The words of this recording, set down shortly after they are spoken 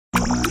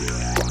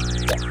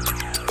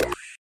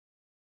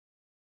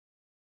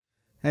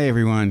Hey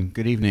everyone,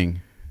 good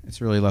evening. It's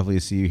really lovely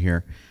to see you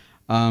here.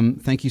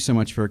 Thank you so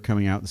much for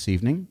coming out this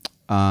evening.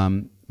 My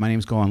name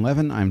is Golan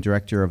Levin. I'm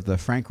director of the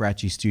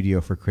Frank-Ratchye Studio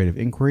for Creative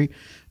Inquiry,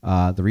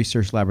 the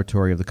research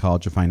laboratory of the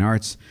College of Fine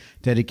Arts,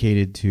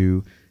 dedicated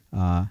to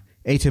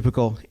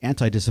atypical,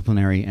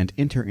 antidisciplinary, and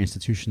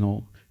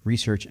interinstitutional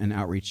research and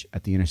outreach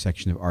at the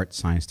intersection of art,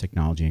 science,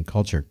 technology, and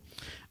culture.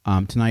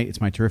 Tonight, it's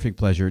my terrific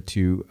pleasure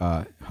to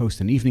host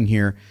an evening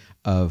here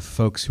of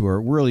folks who are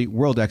really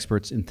world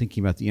experts in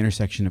thinking about the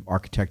intersection of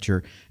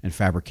architecture and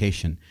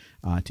fabrication.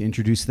 To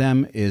introduce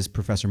them is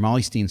Professor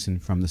Molly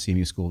Steenson from the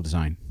CMU School of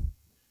Design.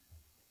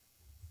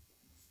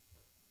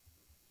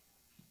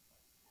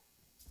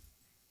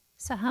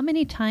 So how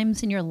many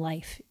times in your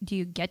life do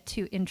you get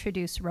to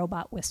introduce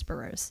robot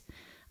whisperers?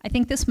 I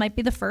think this might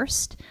be the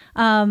first.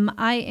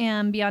 I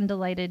am beyond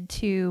delighted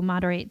to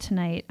moderate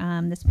tonight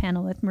this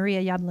panel with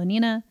Maria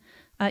Yablonina.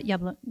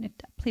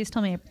 Please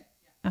tell me.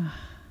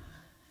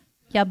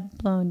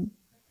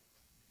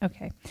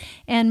 Okay,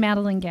 and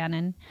Madeline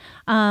Gannon.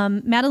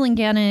 Madeline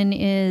Gannon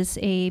is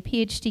a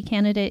PhD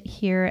candidate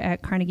here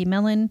at Carnegie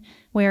Mellon,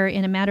 where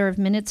in a matter of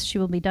minutes she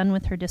will be done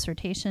with her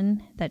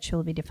dissertation that she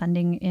will be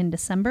defending in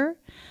December.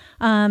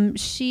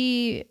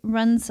 She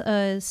runs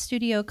a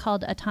studio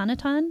called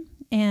ATONATON,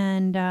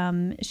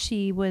 and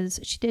she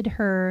did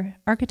her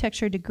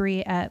architecture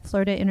degree at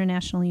Florida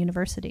International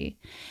University.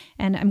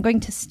 And I'm going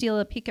to steal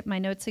a peek at my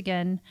notes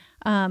again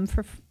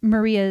for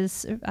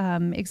Maria's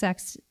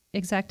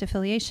exact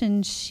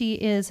affiliation. She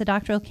is a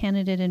doctoral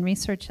candidate and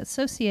research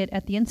associate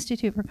at the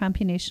Institute for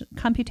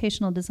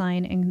Computational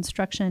Design and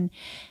Construction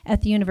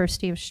at the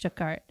University of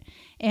Stuttgart.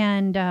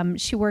 And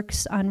she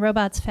works on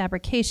robots,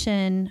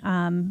 fabrication,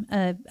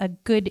 a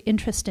good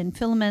interest in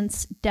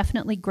filaments,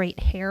 definitely great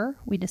hair.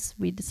 We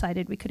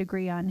decided we could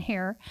agree on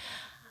hair.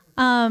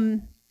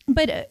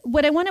 But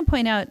what I want to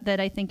point out that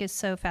I think is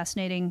so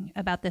fascinating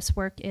about this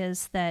work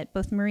is that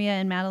both Maria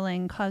and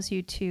Madeline cause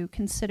you to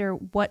consider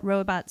what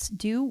robots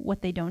do,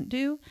 what they don't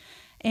do,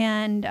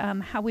 and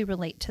how we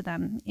relate to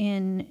them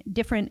in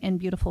different and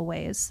beautiful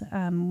ways.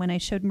 When I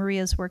showed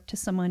Maria's work to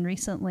someone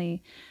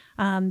recently,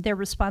 their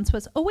response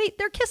was, "Oh wait,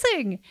 they're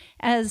kissing!"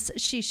 As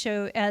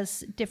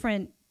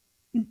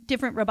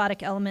different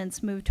robotic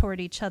elements move toward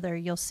each other.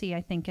 You'll see,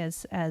 I think,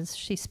 as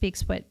she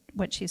speaks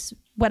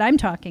what I'm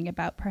talking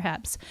about,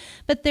 perhaps.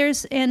 But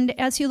and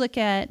as you look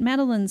at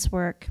Madeline's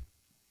work,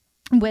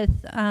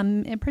 with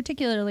and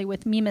particularly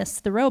with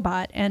Mimas the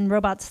robot, and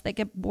robots that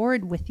get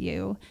bored with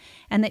you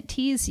and that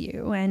tease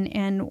you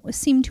and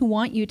seem to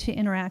want you to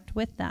interact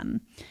with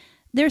them,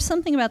 there's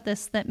something about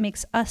this that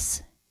makes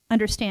us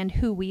understand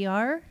who we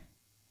are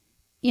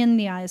in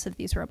the eyes of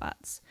these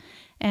robots.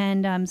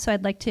 And so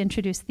I'd like to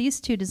introduce these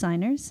two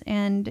designers.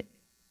 And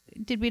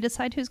did we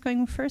decide who's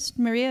going first?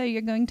 Maria,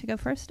 you're going to go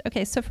first?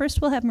 Okay, so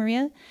first we'll have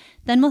Maria,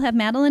 then we'll have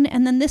Madeline,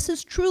 and then this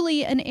is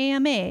truly an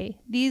AMA.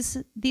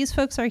 These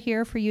folks are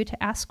here for you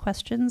to ask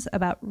questions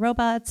about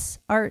robots,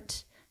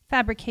 art,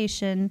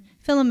 fabrication,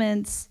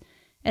 filaments,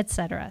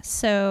 etc.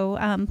 So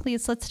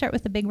please, let's start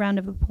with a big round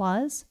of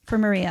applause for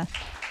Maria.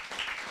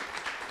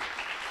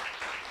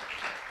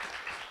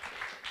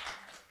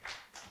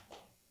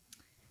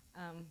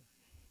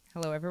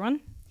 Hello,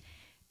 everyone.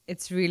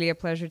 It's really a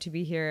pleasure to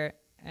be here,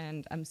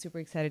 and I'm super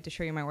excited to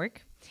show you my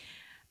work.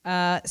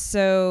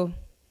 So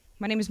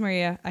my name is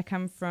Maria.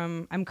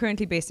 I'm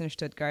currently based in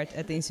Stuttgart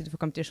at the Institute for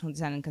Computational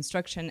Design and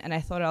Construction, and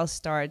I thought I'll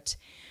start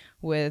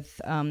with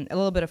a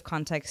little bit of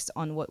context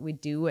on what we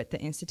do at the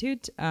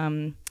Institute.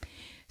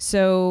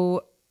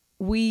 So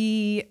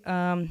we,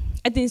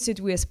 at the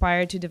Institute, we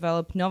aspire to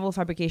develop novel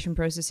fabrication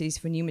processes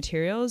for new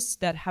materials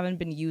that haven't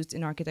been used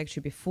in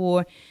architecture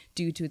before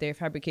due to their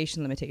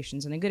fabrication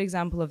limitations. And a good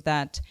example of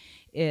that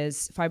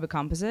is fiber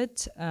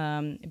composite,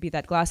 be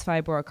that glass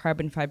fiber or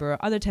carbon fiber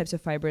or other types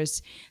of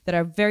fibers that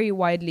are very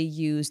widely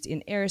used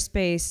in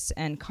aerospace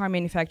and car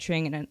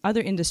manufacturing and in other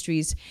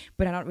industries,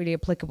 but are not really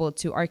applicable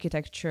to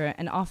architecture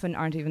and often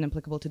aren't even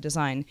applicable to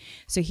design.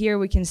 So here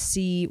we can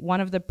see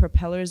one of the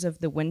propellers of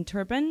the wind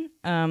turbine,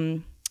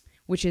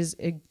 which is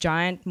a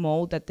giant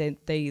mold that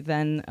they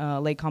then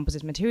lay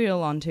composite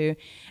material onto.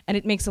 And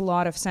it makes a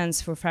lot of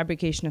sense for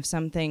fabrication of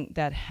something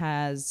that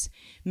has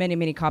many,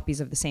 many copies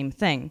of the same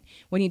thing.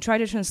 When you try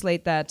to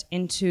translate that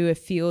into a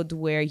field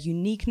where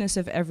uniqueness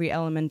of every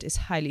element is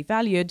highly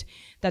valued,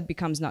 that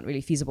becomes not really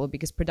feasible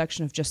because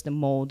production of just the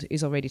mold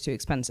is already too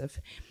expensive.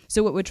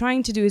 So what we're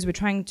trying to do is we're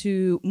trying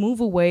to move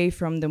away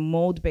from the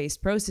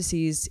mold-based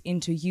processes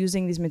into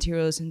using these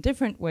materials in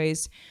different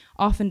ways,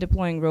 often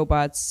deploying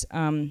robots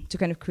to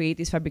kind of create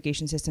these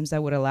fabrication systems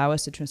that would allow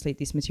us to translate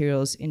these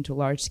materials into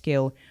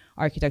large-scale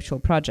architectural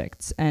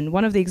projects. And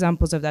one of the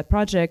examples of that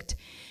project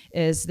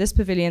is this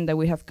pavilion that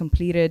we have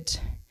completed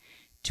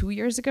 2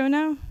 years ago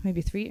now,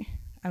 maybe 3.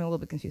 I'm a little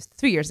bit confused.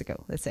 3 years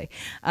ago, let's say.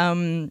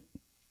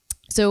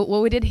 So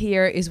what we did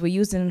here is we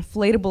used an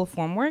inflatable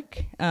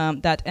formwork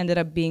that ended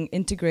up being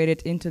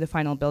integrated into the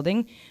final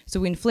building. So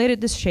we inflated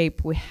this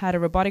shape, we had a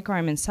robotic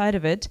arm inside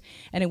of it,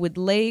 and it would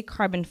lay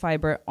carbon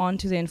fiber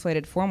onto the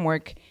inflated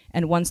formwork,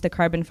 and once the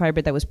carbon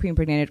fiber that was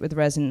pre-impregnated with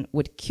resin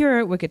would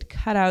cure, we could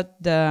cut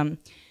out the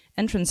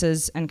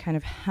entrances and kind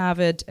of have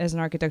it as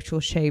an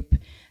architectural shape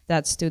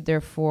that stood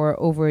there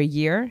for over a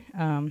year,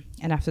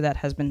 and after that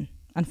has been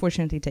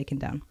unfortunately taken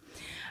down.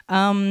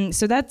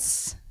 So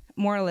that's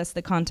more or less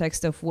the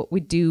context of what we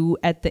do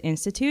at the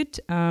Institute.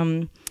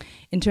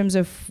 In terms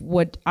of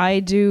what I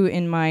do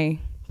in my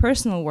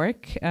personal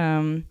work,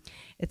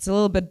 it's a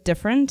little bit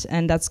different,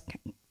 and that's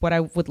what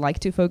I would like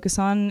to focus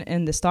on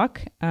in this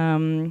talk.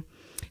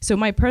 So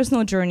my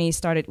personal journey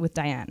started with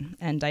Diane,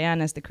 and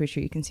Diane is the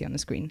creature you can see on the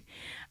screen.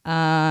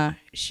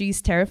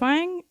 She's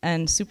terrifying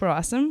and super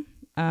awesome.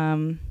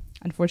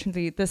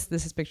 Unfortunately,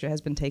 this picture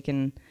has been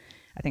taken,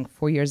 I think,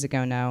 4 years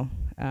ago now.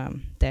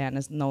 Diane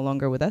is no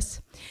longer with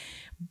us.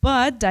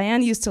 But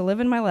Diane used to live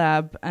in my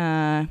lab,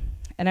 and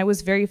I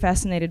was very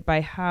fascinated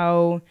by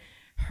how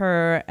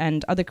her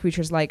and other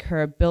creatures like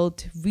her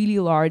built really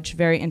large,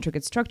 very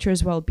intricate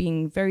structures while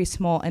being very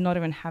small and not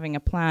even having a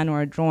plan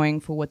or a drawing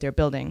for what they're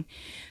building.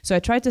 So I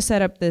tried to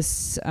set up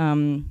this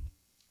kind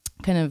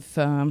of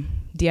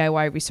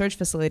DIY research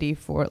facility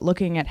for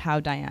looking at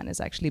how Diane is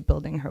actually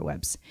building her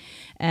webs.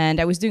 And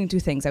I was doing two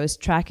things. I was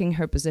tracking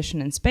her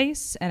position in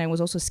space, and I was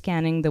also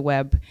scanning the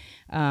web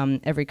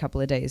every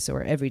couple of days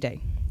or every day.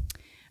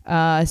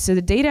 So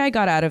the data I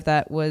got out of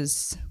that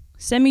was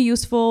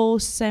semi-useful,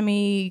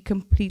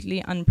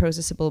 semi-completely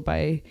unprocessable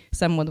by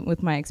someone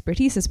with my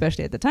expertise,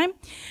 especially at the time.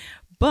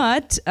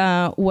 But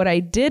what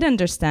I did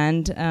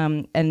understand,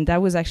 and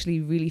that was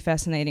actually really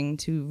fascinating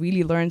to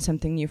really learn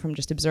something new from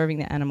just observing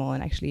the animal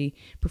and actually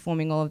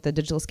performing all of the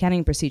digital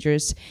scanning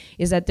procedures,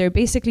 is that there are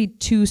basically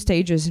two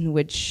stages in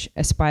which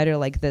a spider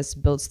like this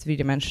builds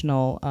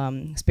three-dimensional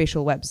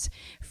spatial webs.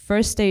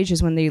 First stage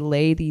is when they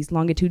lay these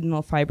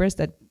longitudinal fibers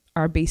that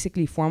are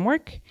basically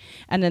formwork.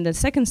 And then the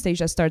second stage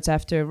that starts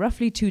after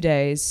roughly 2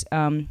 days,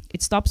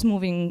 it stops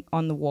moving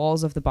on the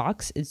walls of the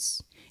box.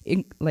 It's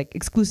like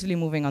exclusively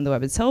moving on the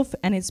web itself,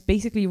 and it's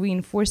basically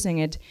reinforcing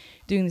it,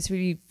 doing this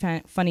really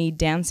funny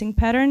dancing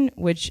pattern,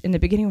 which in the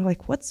beginning we're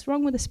like, what's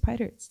wrong with the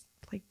spider? It's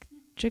like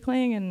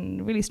jiggling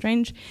and really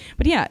strange.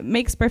 But yeah, it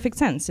makes perfect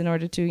sense in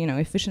order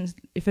to,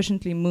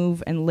 efficiently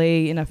move and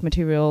lay enough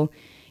material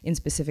in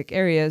specific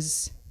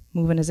areas,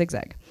 move in a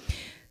zigzag.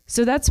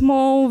 So that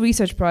small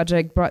research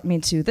project brought me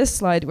to this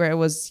slide where it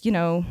was,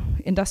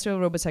 industrial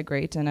robots are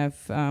great, and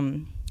I've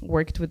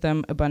worked with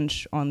them a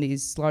bunch on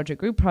these larger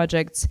group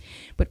projects,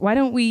 but why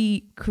don't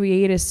we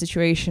create a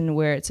situation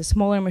where it's a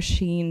smaller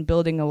machine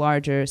building a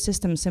larger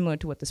system similar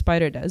to what the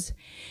spider does?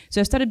 So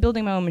I started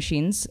building my own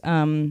machines,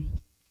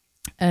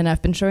 and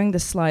I've been showing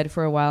this slide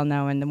for a while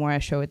now, and the more I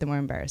show it, the more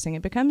embarrassing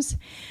it becomes.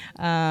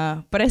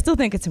 But I still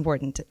think it's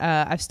important.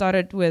 I've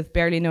started with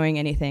barely knowing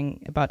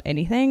anything about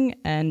anything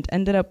and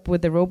ended up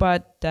with a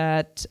robot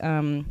that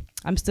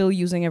I'm still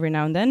using every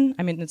now and then.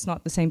 I mean, it's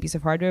not the same piece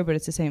of hardware, but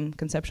it's the same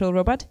conceptual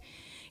robot.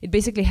 It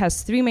basically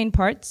has three main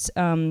parts.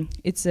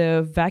 It's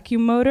a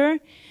vacuum motor,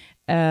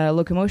 a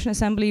locomotion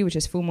assembly, which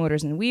is full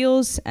motors and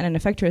wheels, and an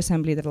effector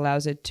assembly that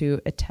allows it to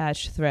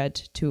attach thread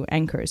to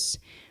anchors,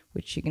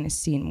 which you're going to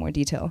see in more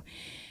detail.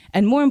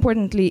 And more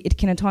importantly, it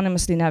can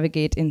autonomously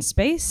navigate in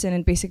space, and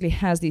it basically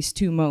has these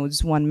two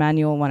modes, one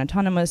manual, one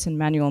autonomous. In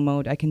manual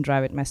mode, I can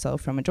drive it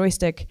myself from a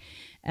joystick,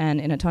 and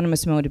in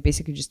autonomous mode, it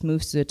basically just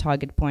moves to the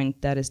target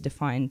point that is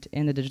defined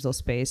in the digital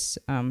space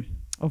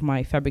of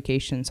my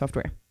fabrication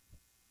software.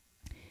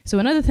 So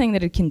another thing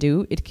that it can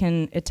do, it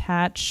can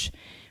attach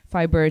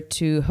fiber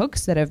to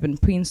hooks that have been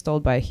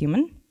pre-installed by a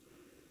human.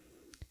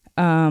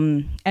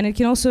 And it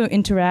can also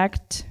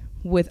interact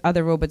with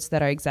other robots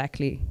that are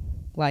exactly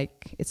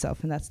like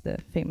itself, and that's the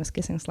famous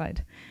kissing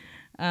slide.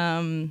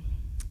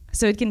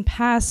 So it can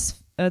pass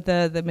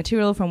the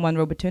material from one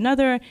robot to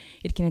another,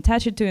 it can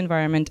attach it to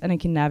environment, and it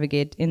can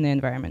navigate in the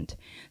environment.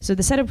 So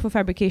the setup for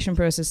fabrication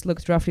process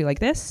looked roughly like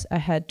this. I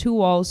had 2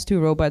 walls, 2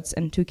 robots,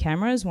 and 2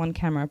 cameras, 1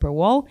 camera per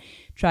wall,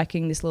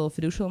 tracking these little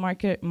fiducial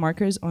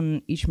markers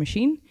on each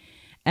machine.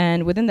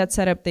 And within that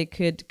setup, they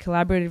could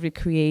collaboratively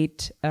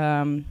create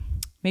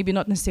maybe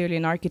not necessarily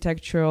an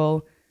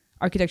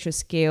architecture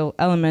scale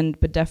element,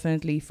 but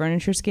definitely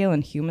furniture scale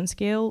and human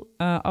scale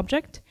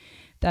object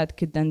that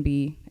could then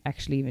be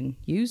actually even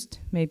used,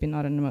 maybe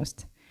not in the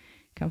most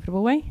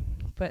comfortable way,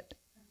 but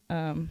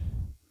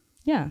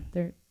yeah,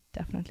 they're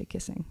definitely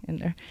kissing in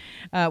there,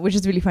 which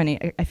is really funny.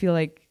 I feel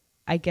like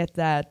I get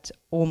that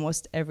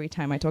almost every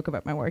time I talk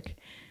about my work.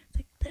 It's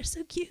like, they're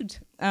so cute.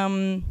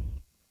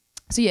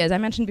 So yeah, as I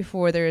mentioned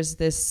before, there's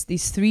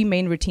these 3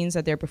 main routines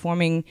that they're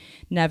performing: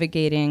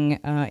 navigating,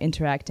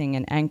 interacting,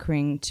 and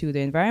anchoring to the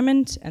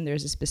environment. And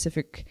there's a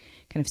specific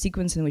kind of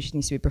sequence in which it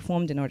needs to be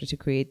performed in order to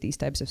create these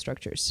types of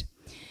structures.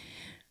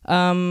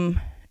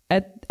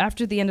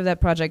 After the end of that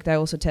project, I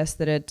also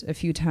tested it a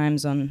few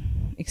times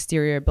on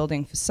exterior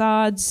building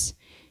facades,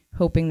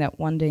 hoping that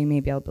one day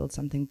maybe I'll build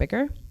something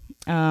bigger.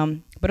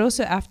 But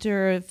also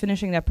after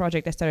finishing that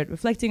project, I started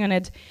reflecting on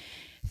it,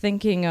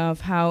 thinking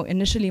of how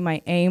initially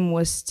my aim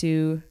was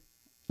to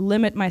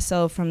limit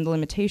myself from the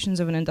limitations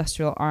of an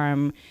industrial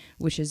arm,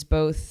 which is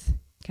both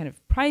kind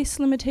of price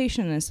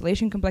limitation and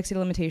installation complexity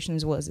limitation,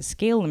 as well as a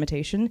scale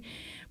limitation.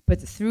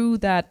 But through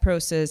that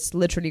process,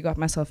 literally got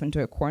myself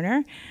into a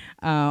corner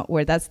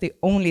where that's the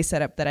only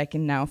setup that I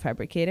can now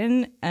fabricate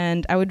in.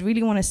 And I would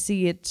really want to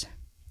see it,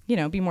 you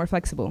know, be more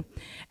flexible.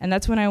 And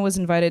that's when I was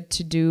invited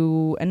to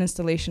do an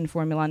installation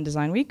for Milan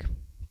Design Week,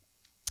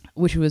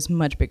 which was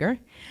much bigger.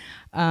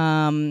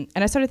 And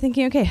I started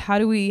thinking, okay, how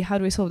do we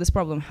solve this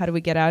problem? How do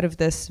we get out of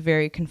this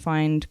very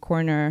confined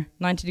corner,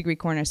 90-degree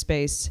corner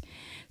space?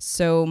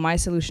 So my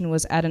solution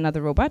was add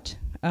another robot,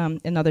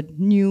 another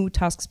new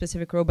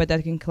task-specific robot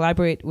that can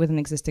collaborate with an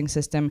existing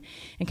system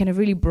and kind of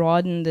really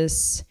broaden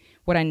this,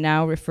 what I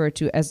now refer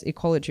to as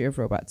ecology of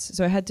robots.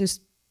 So I had to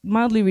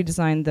mildly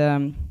redesign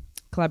the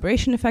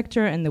collaboration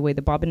effector and the way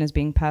the bobbin is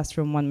being passed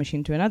from one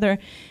machine to another.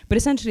 But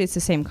essentially, it's the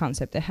same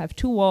concept. They have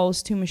two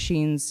walls, two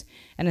machines,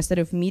 and instead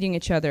of meeting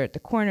each other at the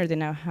corner, they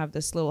now have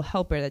this little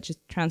helper that just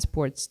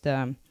transports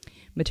the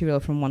material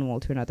from one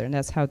wall to another. And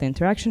that's how the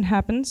interaction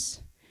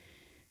happens.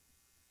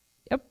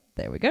 Yep,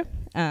 there we go.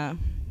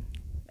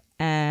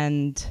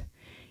 And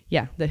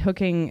yeah, the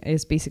hooking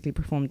is basically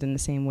performed in the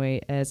same way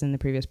as in the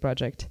previous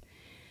project.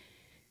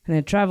 And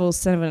it travels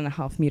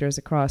 7.5 meters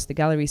across the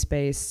gallery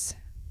space,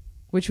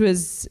 which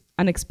was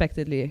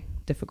unexpectedly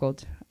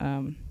difficult.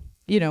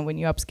 You know, when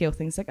you upscale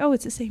things like, oh,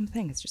 it's the same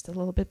thing, it's just a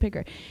little bit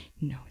bigger.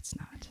 No, it's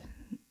not.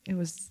 It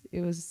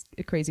was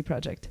a crazy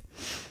project.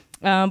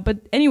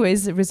 But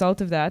anyways, the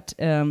result of that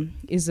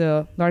is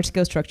a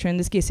large-scale structure. In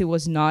this case, it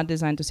was not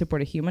designed to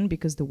support a human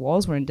because the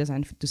walls weren't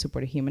designed to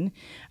support a human.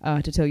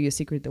 To tell you a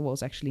secret, the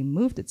walls actually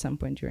moved at some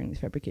point during the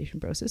fabrication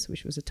process,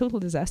 which was a total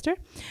disaster.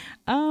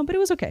 But it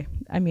was okay.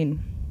 I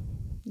mean,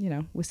 you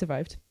know, we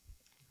survived.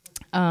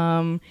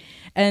 And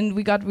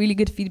we got really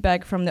good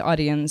feedback from the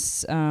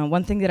audience.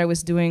 One thing that I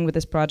was doing with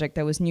this project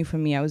that was new for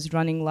me, I was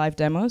running live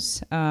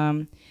demos,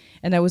 and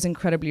that was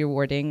incredibly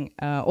rewarding.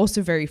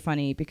 Also very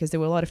funny because there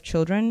were a lot of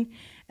children,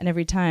 and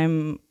every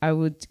time I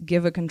would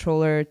give a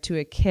controller to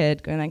a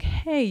kid going like,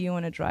 hey, you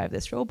want to drive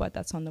this robot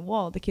that's on the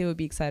wall? The kid would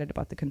be excited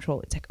about the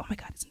controller. It's like, oh my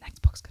God, it's an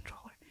Xbox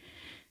controller.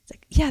 It's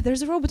like, yeah,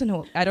 there's a robot on the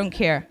wall. I don't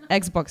care,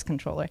 Xbox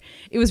controller.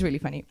 It was really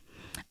funny.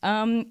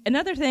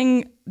 Another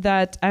thing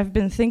that I've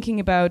been thinking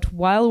about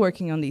while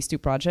working on these two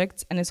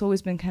projects, and it's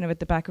always been kind of at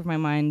the back of my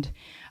mind,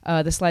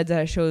 the slides that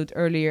I showed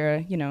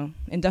earlier, you know,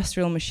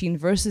 industrial machine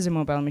versus a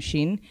mobile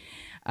machine.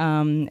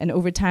 And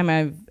over time,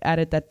 I've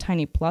added that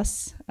tiny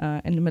plus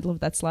in the middle of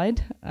that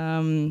slide.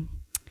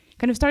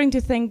 Kind of starting to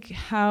think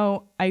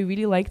how I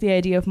really like the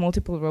idea of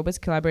multiple robots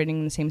collaborating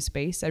in the same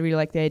space. I really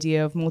like the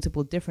idea of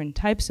multiple different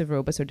types of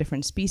robots or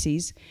different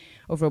species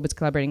of robots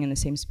collaborating in the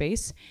same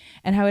space,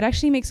 and how it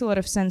actually makes a lot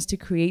of sense to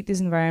create these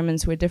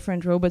environments where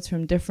different robots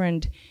from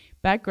different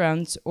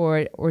backgrounds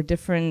or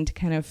different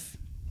kind of,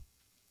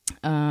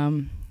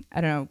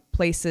 I don't know,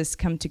 places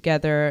come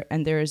together,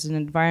 and there is an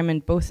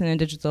environment both in a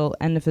digital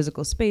and a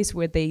physical space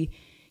where they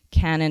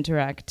can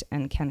interact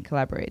and can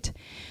collaborate.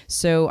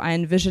 So I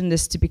envision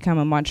this to become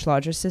a much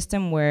larger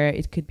system where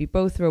it could be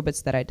both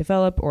robots that I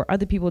develop or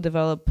other people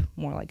develop,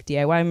 more like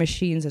DIY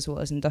machines, as well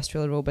as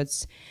industrial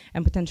robots,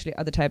 and potentially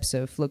other types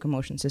of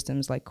locomotion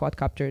systems like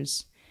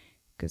quadcopters,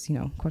 because, you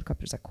know,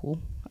 quadcopters are cool.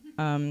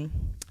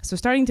 So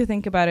starting to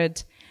think about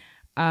it,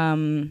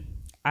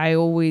 I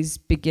always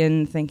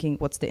begin thinking,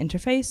 what's the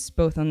interface,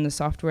 both on the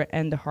software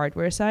and the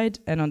hardware side?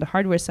 And on the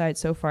hardware side,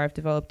 so far, I've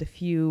developed a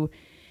few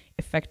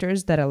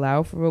effectors that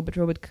allow for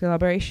robot-robot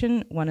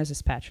collaboration. One is a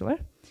spatula,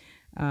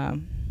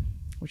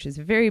 which is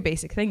a very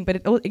basic thing,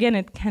 but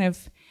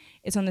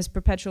it's on this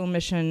perpetual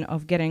mission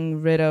of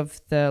getting rid of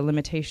the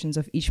limitations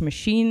of each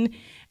machine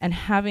and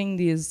having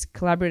these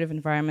collaborative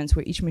environments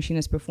where each machine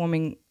is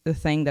performing the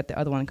thing that the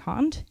other one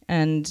can't,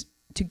 and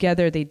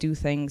together they do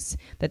things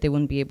that they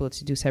wouldn't be able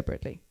to do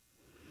separately.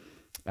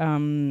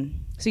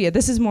 So yeah,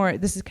 this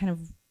is kind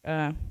of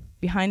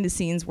behind the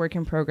scenes work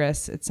in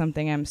progress. It's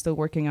something I'm still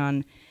working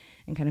on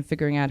and kind of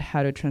figuring out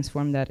how to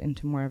transform that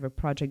into more of a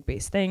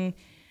project-based thing.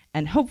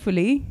 And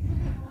hopefully,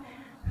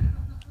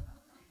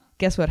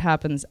 guess what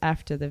happens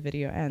after the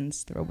video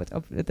ends?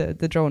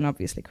 The drone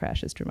obviously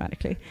crashes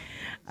dramatically.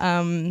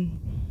 But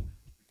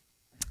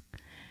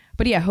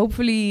yeah,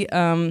 hopefully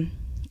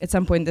at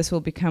some point this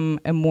will become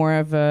a more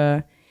of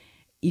a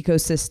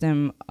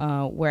ecosystem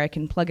where I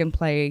can plug and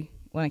play,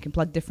 when I can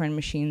plug different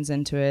machines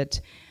into it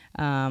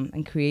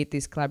and create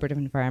these collaborative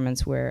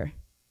environments where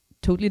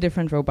totally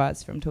different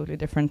robots from totally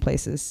different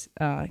places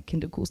can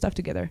do cool stuff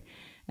together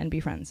and be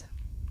friends.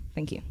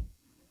 Thank you.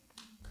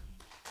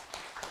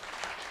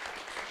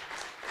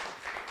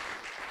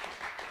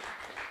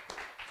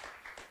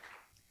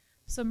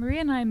 So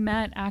Maria and I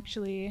met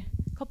actually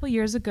a couple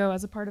years ago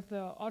as a part of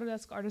the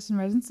Autodesk Artist in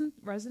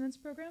Residence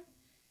program.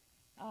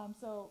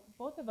 So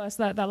both of us,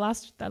 that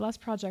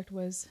last project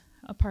was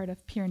a part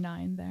of Pier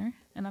 9 there,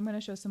 and I'm going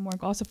to show some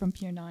work also from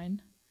Pier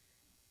 9.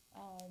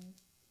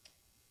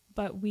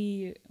 but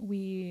we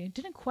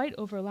didn't quite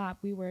overlap.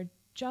 We were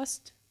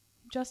just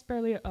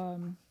barely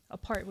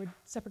apart with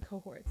separate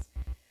cohorts.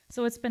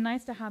 So it's been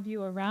nice to have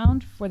you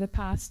around for the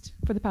past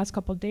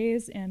couple of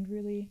days and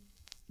really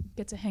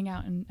get to hang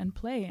out and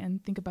play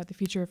and think about the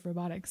future of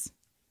robotics.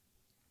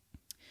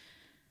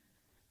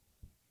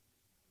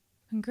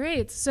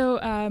 Great. So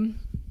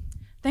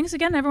thanks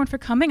again, everyone, for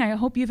coming. I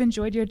hope you've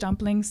enjoyed your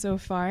dumplings so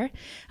far.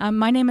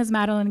 My name is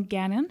Madeline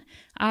Gannon.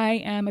 I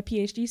am a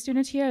PhD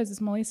student here, as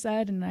Molly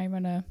said, and I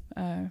run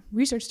a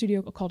research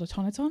studio called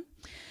ATONATON.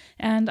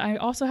 And I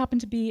also happen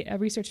to be a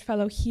research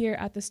fellow here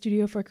at the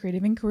Studio for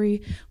Creative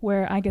Inquiry,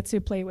 where I get to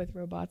play with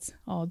robots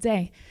all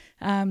day.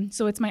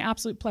 So it's my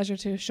absolute pleasure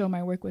to show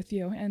my work with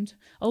you. And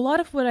a lot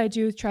of what I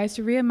do tries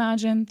to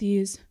reimagine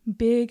these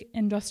big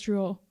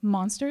industrial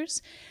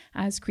monsters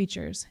as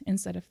creatures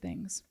instead of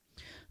things.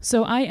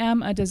 So I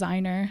am a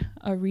designer,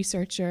 a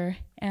researcher,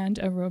 and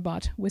a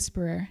robot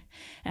whisperer.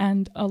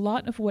 And a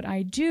lot of what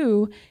I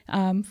do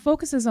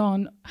focuses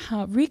on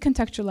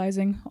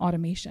recontextualizing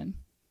automation.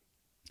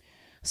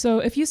 So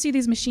if you see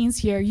these machines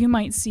here, you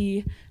might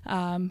see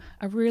a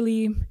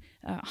really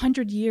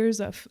 100 years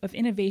of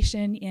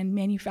innovation in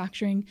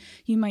manufacturing.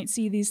 You might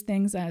see these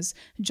things as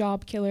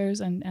job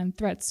killers and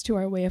threats to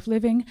our way of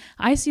living.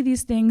 I see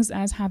these things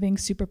as having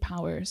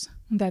superpowers,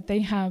 that they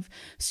have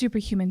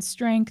superhuman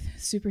strength,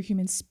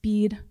 superhuman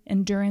speed,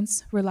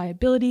 endurance,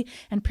 reliability,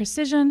 and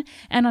precision.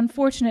 And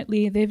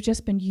unfortunately, they've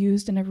just been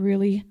used in a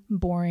really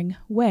boring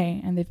way,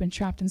 and they've been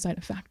trapped inside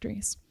of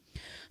factories.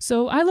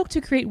 So I look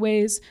to create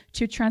ways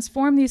to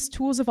transform these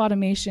tools of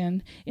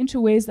automation into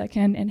ways that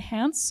can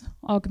enhance,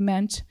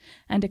 augment,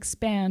 and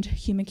expand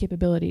human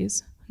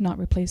capabilities, not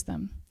replace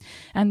them.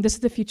 And this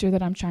is the future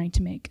that I'm trying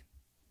to make.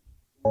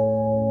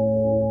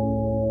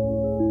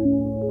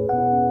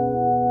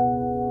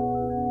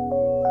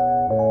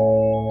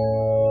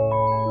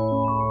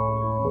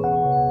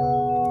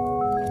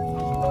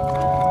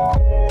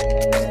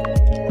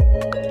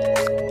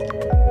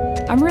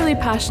 I'm really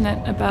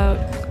passionate about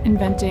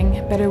inventing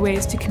better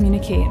ways to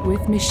communicate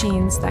with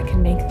machines that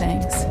can make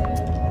things.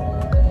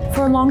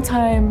 For a long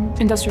time,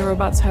 industrial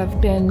robots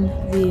have been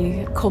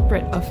the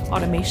culprit of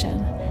automation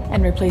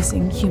and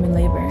replacing human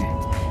labor.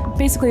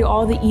 Basically,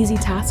 all the easy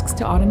tasks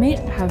to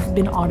automate have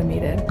been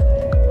automated.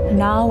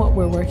 Now what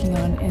we're working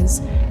on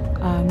is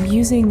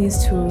using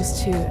these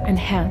tools to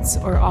enhance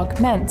or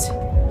augment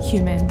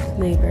human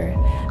labor.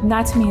 And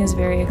that to me is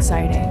very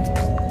exciting.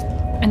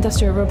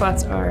 Industrial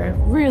robots are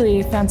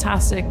really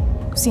fantastic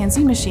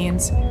CNC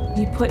machines.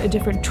 You put a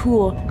different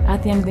tool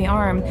at the end of the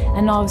arm,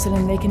 and all of a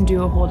sudden they can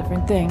do a whole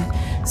different thing.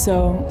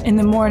 So in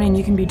the morning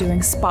you can be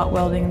doing spot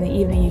welding, in the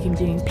evening you can be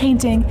doing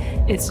painting.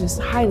 It's just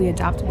highly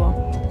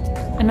adaptable.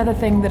 Another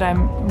thing that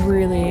I'm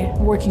really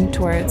working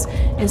towards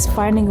is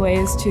finding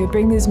ways to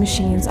bring these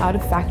machines out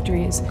of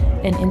factories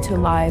and into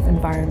live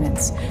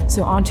environments.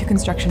 So onto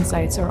construction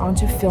sites or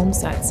onto film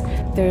sets.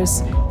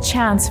 There's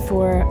chance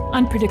for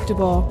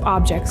unpredictable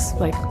objects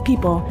like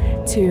people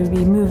to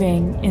be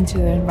moving into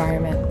the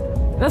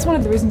environment. That's one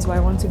of the reasons why I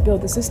wanted to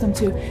build the system,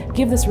 to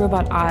give this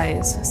robot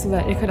eyes so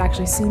that it could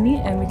actually see me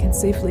and we can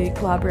safely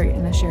collaborate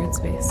in a shared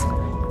space.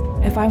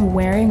 If I'm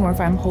wearing or if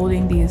I'm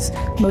holding these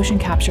motion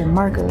capture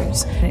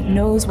markers, it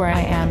knows where I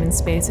am in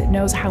space, it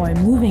knows how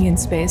I'm moving in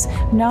space.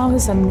 Now all of a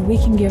sudden we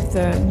can give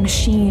the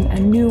machine a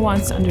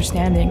nuanced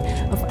understanding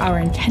of our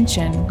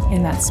intention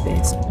in that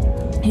space.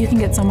 You can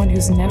get someone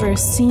who's never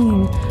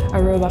seen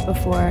a robot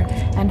before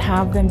and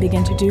have them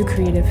begin to do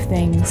creative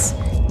things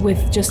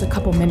with just a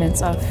couple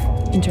minutes of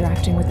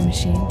interacting with the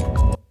machine.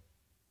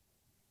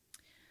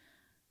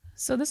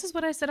 So this is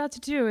what I set out to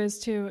do, is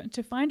to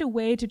find a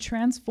way to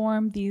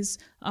transform these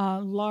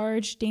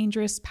large,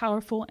 dangerous,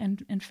 powerful,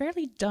 and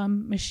fairly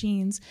dumb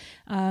machines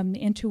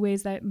into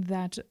ways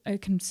that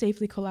can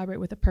safely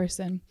collaborate with a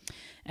person.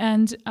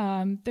 And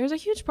there's a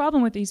huge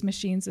problem with these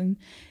machines. And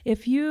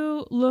if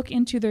you look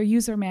into their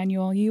user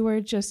manual, you are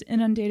just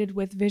inundated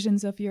with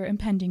visions of your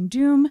impending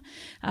doom.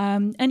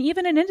 And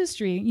even in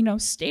industry, you know,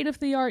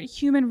 state-of-the-art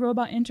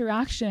human-robot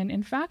interaction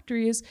in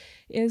factories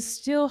is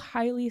still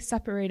highly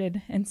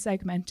separated and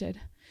segmented.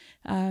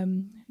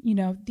 You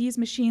know, these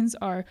machines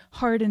are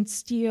hardened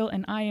steel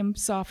and I am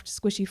soft,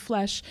 squishy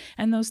flesh,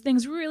 and those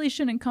things really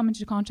shouldn't come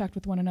into contact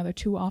with one another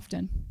too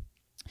often.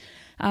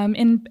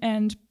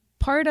 And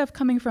part of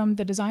coming from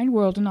the design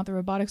world and not the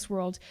robotics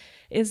world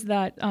is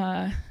that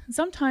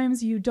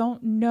sometimes you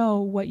don't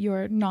know what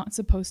you're not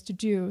supposed to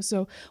do.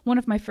 So one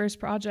of my first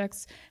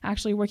projects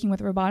actually working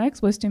with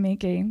robotics was to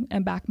make a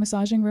back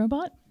massaging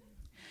robot.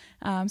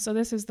 So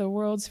this is the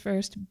world's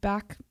first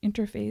back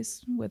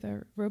interface with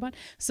a robot.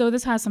 So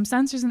this has some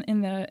sensors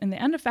in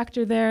the end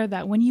effector there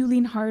that when you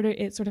lean harder,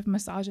 it sort of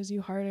massages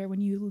you harder.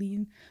 When you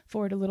lean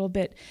forward a little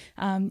bit,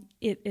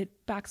 it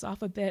backs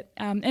off a bit.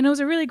 And it was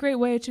a really great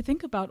way to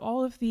think about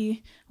all of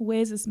the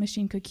ways this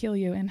machine could kill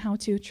you and how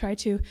to try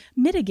to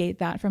mitigate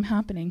that from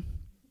happening.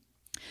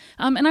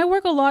 And I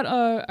work a lot,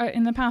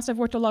 in the past I've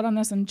worked a lot on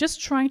this and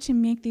just trying to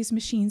make these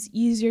machines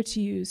easier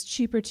to use,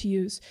 cheaper to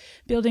use,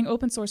 building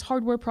open source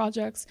hardware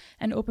projects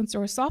and open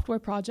source software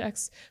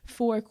projects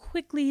for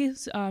quickly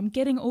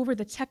getting over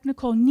the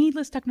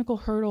needless technical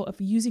hurdle of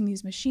using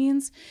these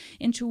machines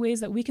into ways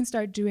that we can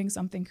start doing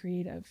something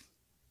creative.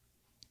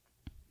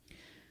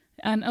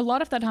 And a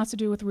lot of that has to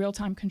do with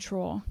real-time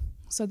control.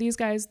 So these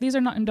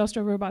are not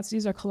industrial robots,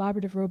 these are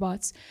collaborative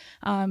robots.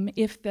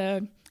 If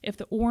the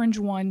orange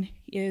one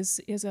is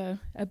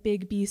a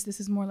big beast, this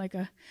is more like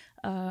a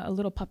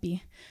little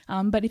puppy.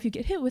 But if you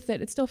get hit with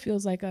it, it still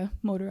feels like a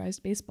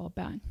motorized baseball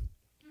bat.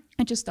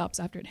 It just stops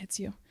after it hits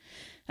you.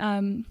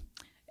 And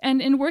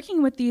in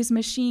working with these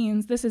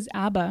machines, this is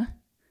ABBA,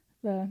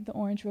 the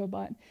orange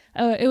robot.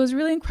 It was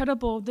really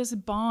incredible, this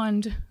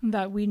bond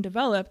that we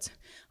developed,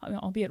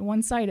 albeit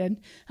one-sided,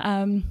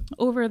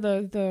 over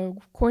the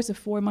course of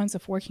 4 months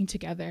of working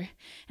together.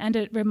 And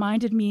it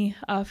reminded me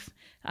of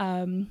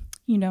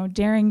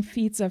daring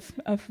feats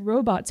of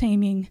robot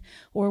taming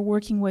or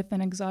working with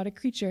an exotic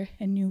creature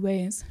in new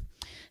ways.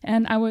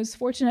 And I was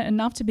fortunate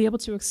enough to be able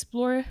to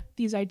explore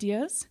these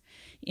ideas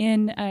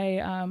in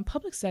a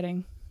public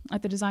setting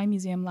at the Design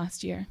Museum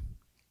last year.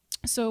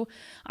 So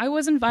I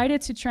was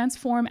invited to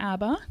transform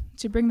ABBA,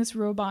 to bring this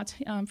robot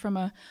from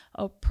a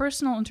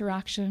personal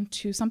interaction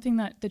to something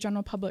that the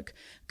general public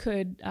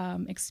could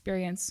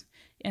experience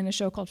in a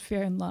show called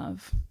Fear and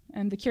Love.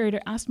 And the curator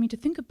asked me to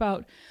think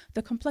about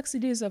the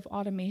complexities of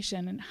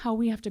automation and how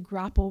we have to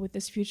grapple with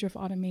this future of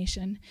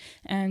automation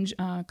and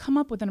come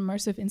up with an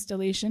immersive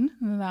installation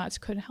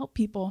that could help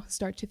people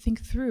start to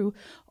think through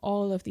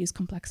all of these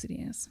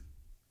complexities.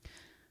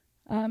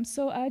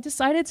 So I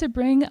decided to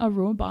bring a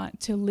robot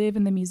to live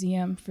in the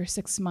museum for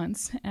 6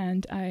 months,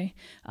 and I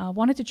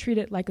wanted to treat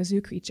it like a zoo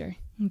creature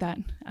that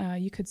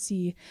you could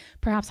see,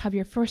 perhaps have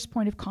your first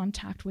point of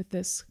contact with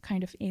this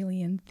kind of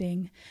alien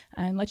thing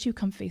and let you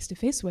come face to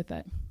face with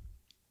it.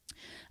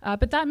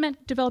 But that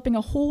meant developing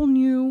a whole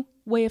new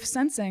way of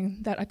sensing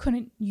that I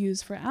couldn't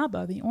use for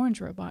ABBA, the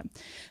orange robot.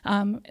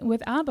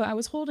 With ABBA, I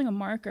was holding a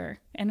marker,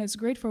 and it's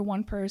great for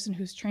one person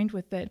who's trained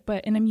with it,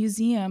 but in a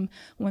museum,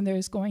 when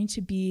there's going to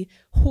be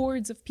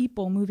hordes of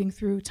people moving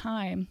through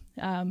time,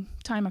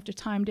 time after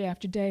time, day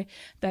after day,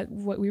 that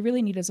what we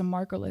really need is a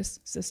markerless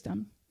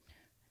system.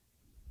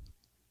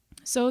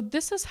 So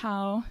this is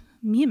how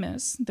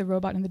Mimis, the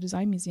robot in the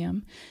Design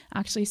Museum,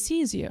 actually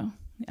sees you.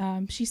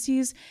 She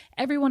sees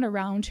everyone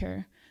around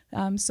her.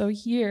 So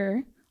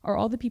here are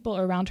all the people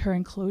around her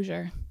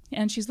enclosure.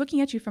 And she's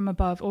looking at you from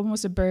above,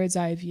 almost a bird's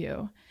eye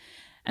view.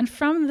 And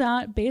from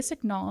that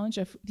basic knowledge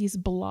of these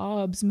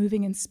blobs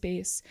moving in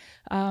space,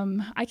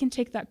 I can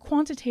take that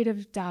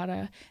quantitative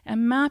data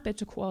and map it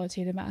to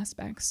qualitative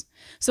aspects.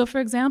 So for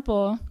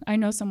example, I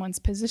know someone's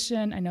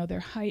position, I know their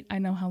height, I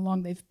know how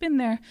long they've been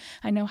there,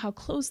 I know how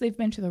close they've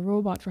been to the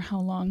robot for how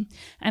long.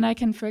 And I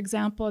can, for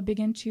example,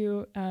 begin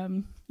to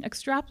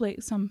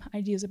extrapolate some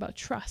ideas about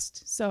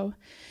trust. So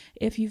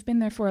if you've been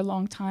there for a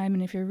long time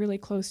and if you're really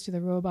close to the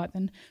robot,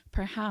 then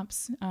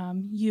perhaps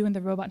you and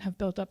the robot have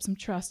built up some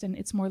trust and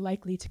it's more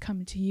likely to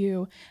come to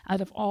you out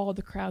of all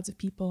the crowds of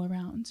people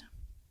around.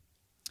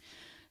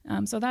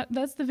 So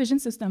that's the vision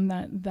system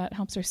that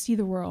helps her see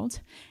the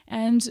world.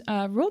 And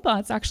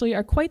robots actually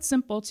are quite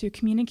simple to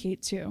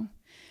communicate to.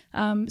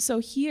 So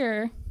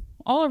here,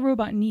 all a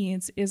robot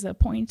needs is a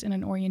point and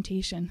an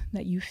orientation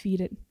that you feed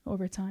it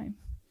over time.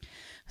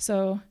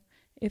 So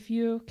if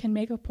you can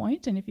make a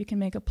point and if you can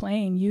make a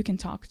plane, you can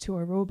talk to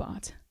a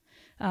robot.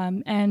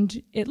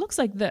 And it looks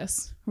like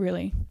this,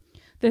 really.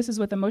 This is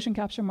with a motion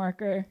capture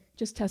marker,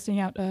 just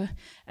testing out a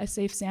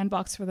safe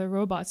sandbox for the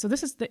robot. So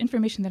this is the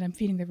information that I'm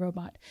feeding the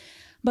robot.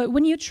 But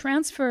when you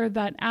transfer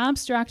that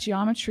abstract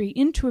geometry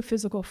into a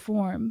physical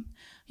form,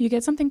 you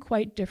get something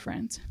quite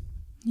different.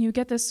 You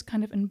get this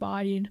kind of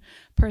embodied,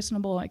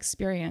 personable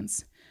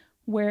experience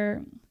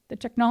where the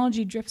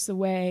technology drifts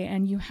away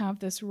and you have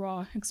this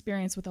raw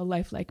experience with a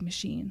lifelike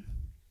machine.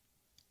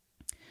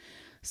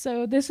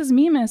 So this is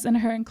Mimis and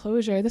her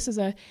enclosure. This is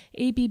a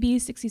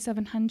ABB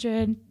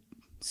 6700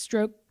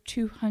 stroke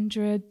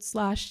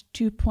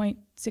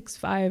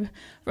 200/2.65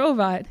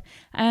 robot.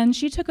 And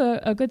she took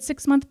a good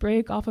 6-month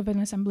break off of an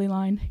assembly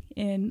line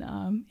in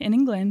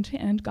England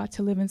and got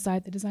to live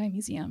inside the Design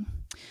Museum.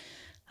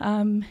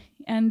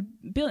 And in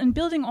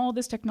building all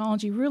this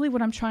technology, really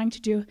what I'm trying to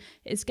do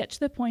is get to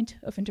the point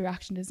of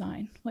interaction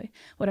design.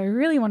 What I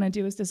really want to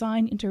do is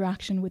design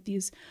interaction with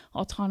these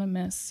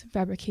autonomous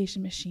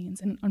fabrication machines.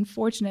 And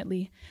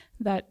unfortunately,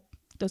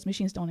 those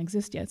machines don't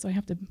exist yet, so I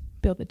have to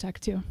build the tech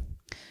too.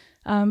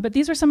 But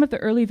these are some of the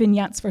early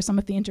vignettes for some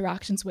of the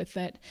interactions with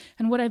it.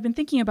 And what I've been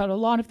thinking about a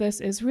lot of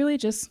this is really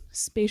just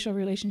spatial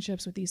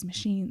relationships with these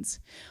machines,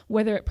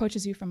 whether it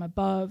approaches you from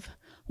above,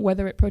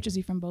 whether it approaches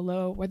you from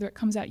below, whether it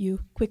comes at you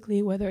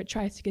quickly, whether it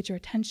tries to get your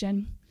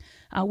attention,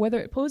 whether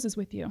it poses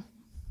with you.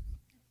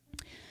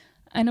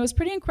 And it was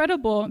pretty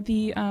incredible,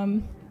 the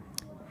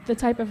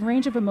type of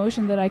range of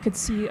emotion that I could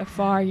see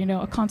afar,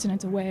 a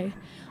continent away,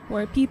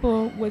 where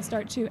people would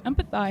start to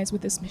empathize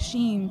with this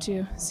machine,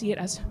 to see it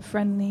as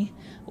friendly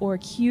or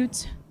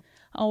cute,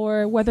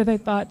 or whether they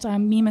thought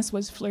Mimas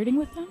was flirting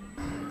with them,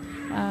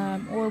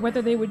 or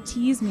whether they would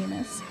tease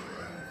Mimas.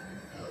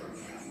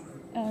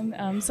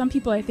 And some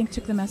people, I think,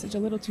 took the message a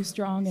little too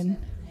strong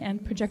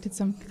and projected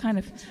some kind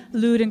of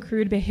lewd and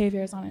crude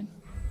behaviors on it.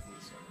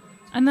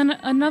 And then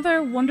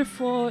another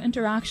wonderful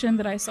interaction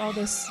that I saw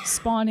this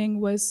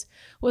spawning was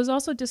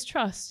also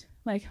distrust.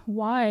 Like,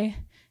 why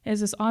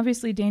is this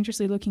obviously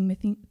dangerously looking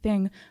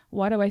thing,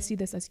 why do I see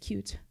this as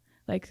cute?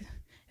 Like,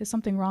 is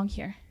something wrong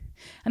here?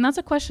 And that's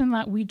a question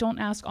that we don't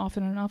ask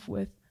often enough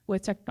with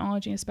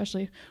technology,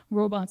 especially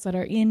robots that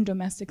are in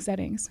domestic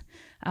settings.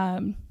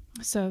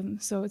 So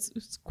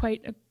it's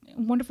quite a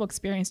wonderful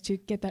experience to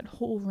get that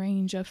whole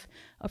range of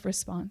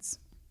response.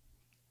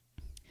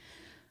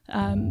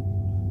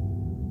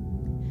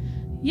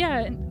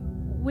 Yeah,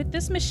 with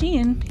this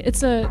machine,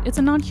 it's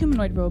a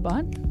non-humanoid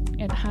robot.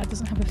 It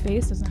doesn't have a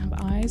face, doesn't have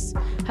eyes,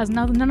 has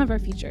none of our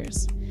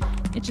features.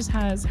 It just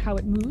has how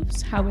it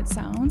moves, how it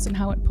sounds, and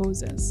how it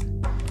poses.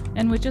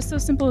 And with just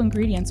those simple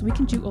ingredients, we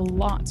can do a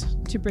lot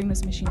to bring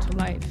this machine to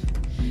life,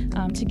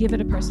 to give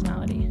it a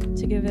personality,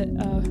 to give it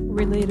a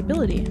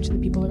relatability to the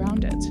people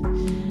around it.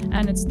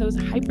 And it's those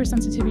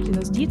hypersensitivity to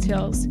those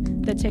details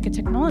that take a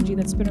technology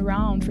that's been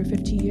around for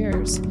 50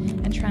 years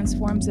and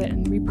transforms it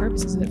and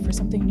repurposes it for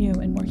something new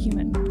and more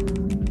human.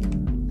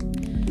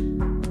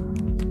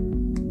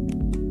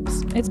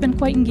 It's been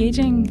quite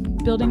engaging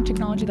building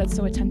technology that's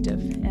so attentive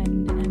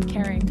and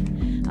caring.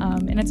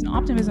 And it's an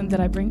optimism that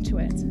I bring to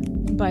it.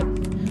 But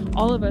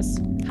all of us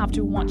have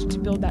to want to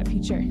build that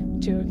future,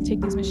 to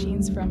take these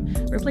machines from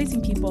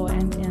replacing people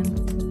and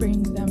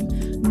bring them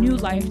new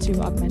life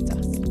to augment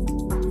us.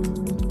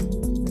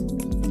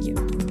 Thank you.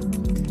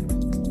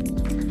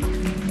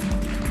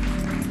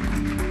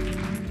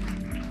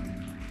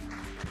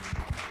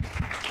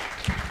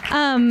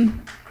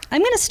 I'm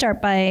going to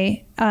start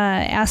by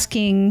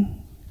asking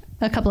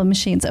a couple of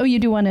machines. Oh, you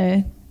do want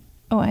to?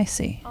 Oh, I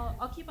see.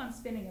 I'll keep on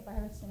spinning. If I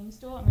have a spinning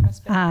stool, I'm going to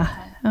spin.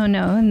 Oh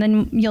no, and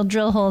then you'll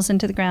drill holes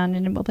into the ground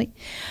and it will be.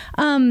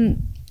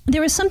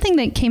 There was something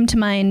that came to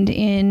mind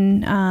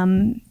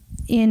in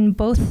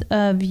both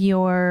of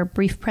your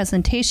brief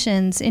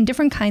presentations in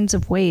different kinds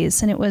of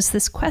ways, and it was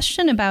this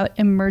question about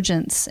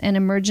emergence and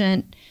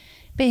emergent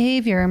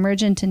behavior,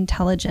 emergent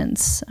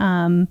intelligence.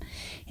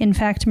 In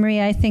fact,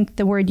 Maria, I think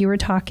the word you were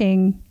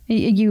talking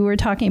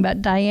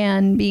about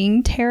Diane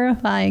being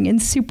terrifying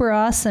and super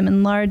awesome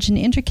and large and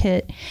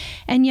intricate,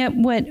 and yet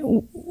what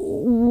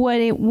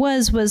it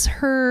was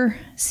her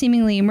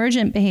seemingly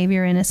emergent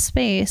behavior in a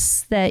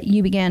space that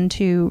you began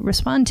to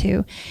respond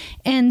to.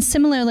 And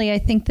similarly, I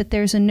think that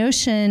there's a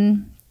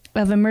notion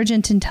of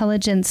emergent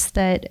intelligence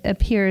that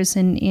appears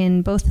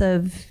in both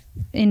of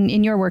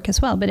in your work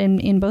as well, but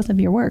in both of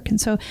your work. And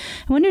so I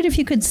wondered if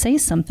you could say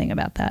something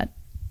about that.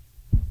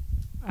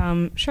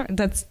 Sure.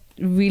 That's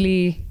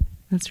really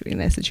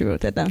nice that you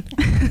wrote that down.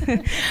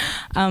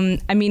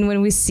 I mean, when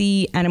we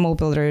see animal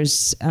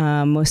builders,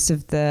 most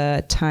of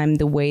the time,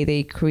 the way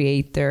they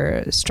create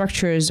their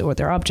structures or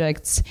their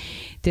objects,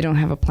 they don't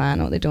have a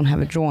plan or they don't have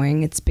a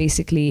drawing. It's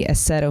basically a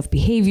set of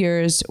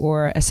behaviors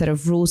or a set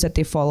of rules that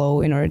they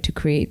follow in order to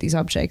create these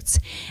objects.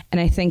 And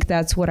I think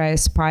that's what I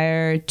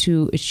aspire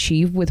to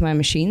achieve with my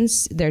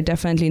machines. They're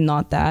definitely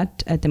not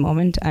that at the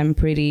moment. I'm a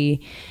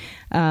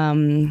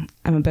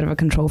bit of a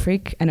control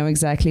freak. I know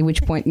exactly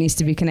which point needs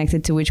to be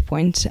connected to which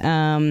point.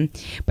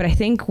 But I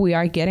think we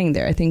are getting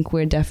there. I think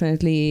we're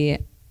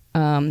definitely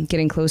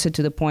getting closer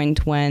to the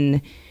point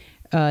when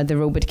the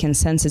robot can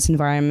sense its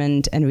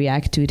environment and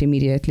react to it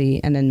immediately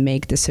and then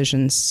make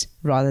decisions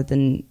rather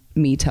than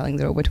me telling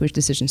the robot which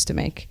decisions to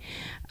make.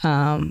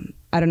 I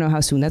don't know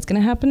how soon that's going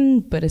to happen,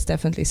 but it's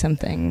definitely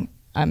something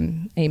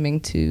I'm aiming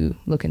to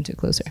look into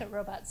closer. So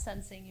robot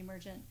sensing,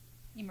 emergent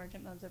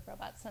modes of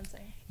robot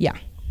sensing. Yeah.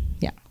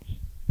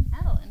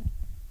 Madeline.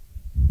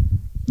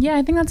 Yeah,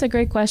 I think that's a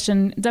great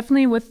question.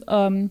 Definitely with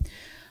a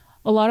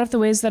lot of the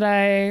ways that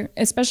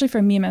especially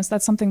for Mimas,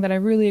 that's something that I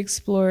really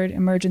explored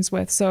emergence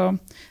with. So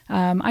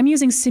I'm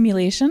using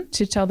simulation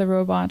to tell the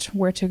robot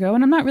where to go.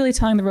 And I'm not really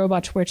telling the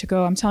robot where to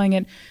go. I'm telling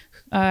it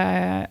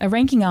a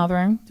ranking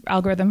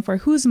algorithm for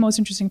who's the most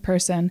interesting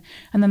person.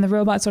 And then the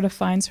robot sort of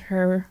finds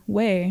her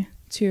way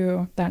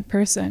to that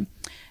person.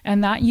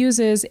 And that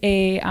uses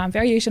a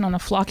variation on a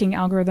flocking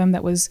algorithm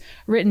that was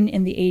written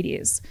in the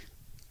 80s.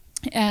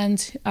 And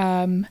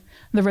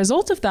the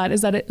result of that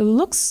is that it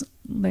looks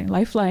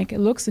lifelike, it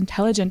looks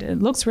intelligent, it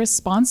looks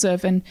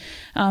responsive, and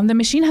the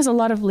machine has a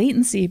lot of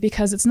latency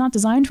because it's not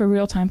designed for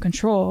real-time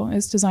control.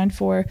 It's designed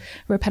for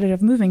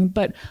repetitive moving.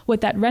 But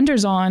what that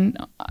renders on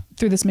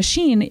through this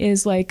machine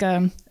is like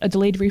a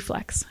delayed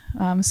reflex.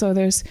 So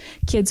there's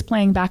kids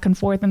playing back and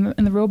forth, and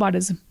the robot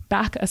is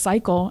back a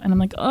cycle, and I'm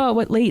like, oh,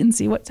 what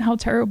latency, how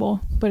terrible.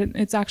 But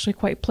it's actually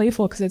quite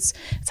playful because it's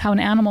how an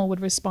animal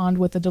would respond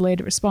with a delayed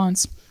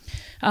response.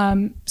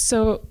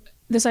 So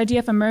this idea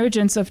of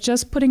emergence, of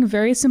just putting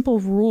very simple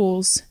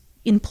rules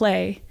in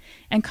play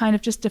and kind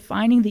of just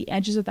defining the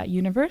edges of that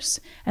universe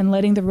and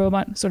letting the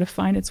robot sort of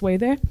find its way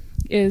there,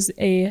 is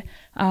a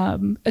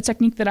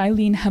technique that I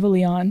lean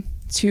heavily on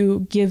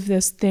to give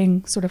this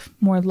thing sort of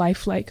more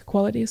lifelike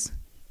qualities.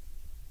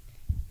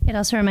 It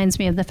also reminds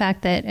me of the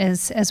fact that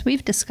as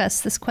we've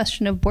discussed, this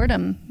question of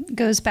boredom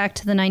goes back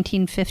to the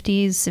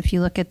 1950s. If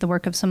you look at the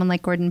work of someone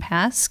like Gordon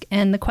Pask,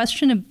 and the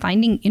question of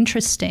finding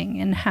interesting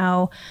and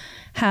how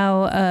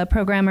a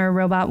programmer,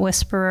 robot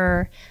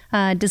whisperer,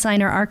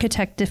 designer,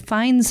 architect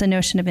defines a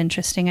notion of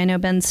interesting. I know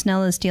Ben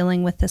Snell is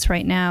dealing with this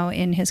right now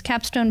in his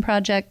capstone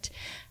project.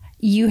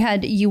 You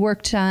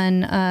worked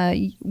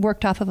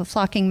off of a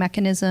flocking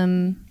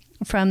mechanism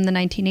from the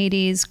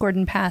 1980s.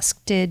 Gordon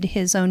Pask did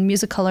his own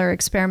musicolor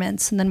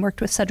experiments and then worked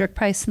with Cedric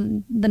Price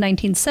in the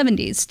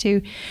 1970s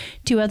to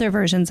do other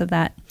versions of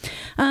that.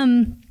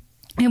 I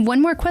have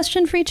one more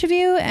question for each of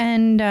you,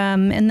 and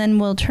then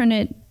we'll turn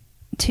it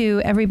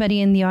to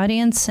everybody in the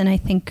audience. And I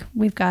think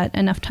we've got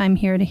enough time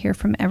here to hear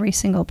from every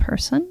single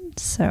person.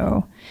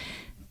 So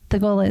the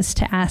goal is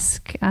to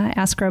ask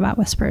robot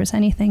whisperers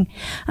anything.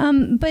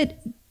 But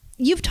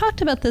you've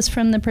talked about this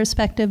from the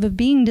perspective of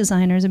being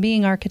designers, of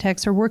being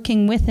architects, or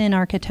working within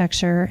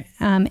architecture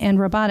and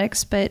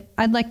robotics. But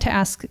I'd like to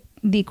ask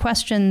the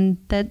question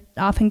that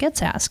often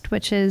gets asked,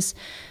 which is,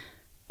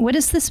 what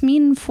does this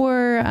mean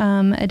for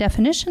a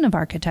definition of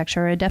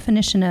architecture, a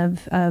definition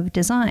of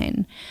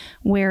design,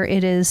 where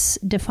it is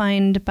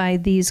defined by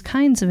these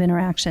kinds of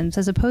interactions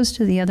as opposed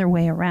to the other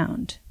way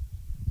around?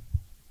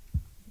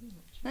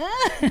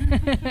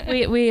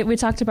 we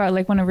talked about,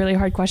 like, when a really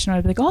hard question,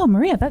 I'd be like, oh,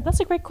 Maria,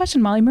 that's a great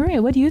question, Molly.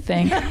 Maria, what do you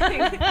think?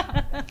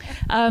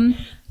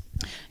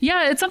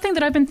 Yeah, it's something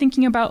that I've been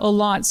thinking about a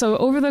lot. So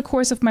over the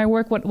course of my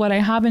work, what I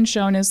haven't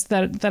shown is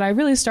that I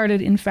really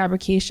started in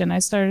fabrication. I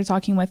started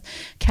talking with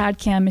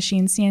CAD/CAM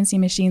machines, CNC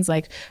machines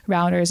like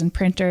routers and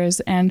printers,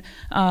 and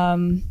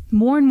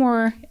more and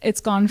more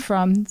it's gone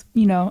from,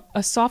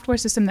 a software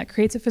system that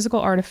creates a physical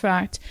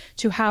artifact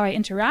to how I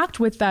interact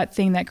with that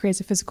thing that creates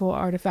a physical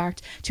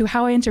artifact to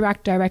how I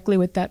interact directly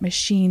with that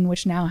machine,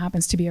 which now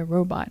happens to be a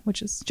robot,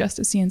 which is just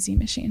a CNC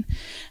machine.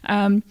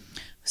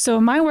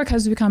 So my work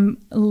has become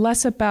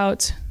less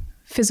about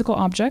physical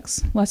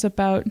objects, less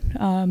about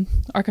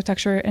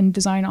architecture and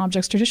design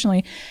objects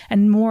traditionally,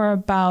 and more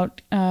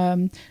about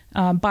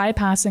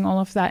bypassing all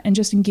of that and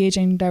just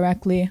engaging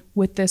directly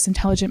with this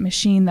intelligent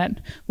machine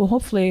that will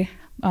hopefully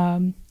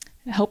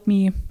help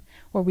me,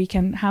 or we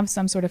can have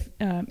some sort of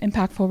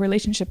impactful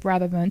relationship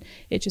rather than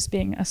it just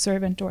being a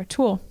servant or a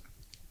tool.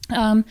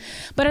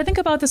 But I think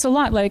about this a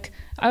lot. Like,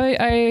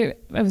 I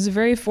was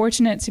very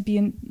fortunate to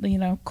be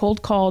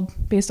cold called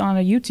based on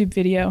a YouTube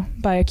video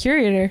by a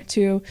curator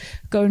to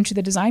go into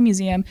the Design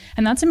Museum.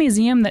 And that's a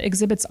museum that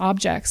exhibits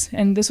objects.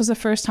 And this was the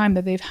first time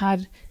that they've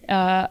had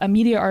a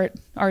media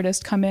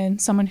artist come in,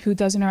 someone who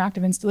does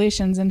interactive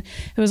installations. And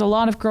it was a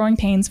lot of growing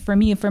pains for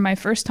me for my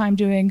first time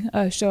doing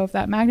a show of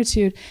that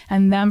magnitude,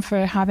 and them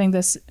for having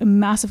this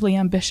massively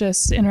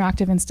ambitious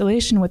interactive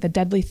installation with a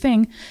deadly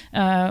thing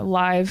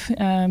live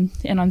and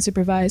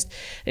unsupervised.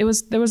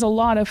 There was a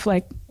lot of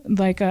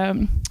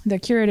the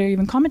curator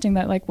even commenting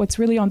that, like, what's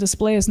really on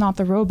display is not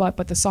the robot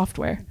but the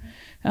software.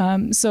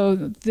 So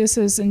this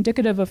is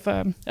indicative of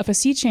a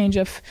sea change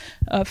of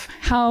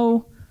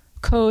how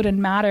code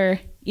and matter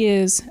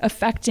is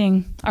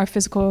affecting our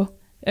physical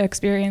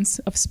experience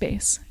of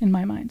space, in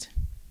my mind.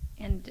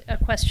 And a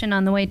question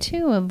on the way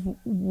too of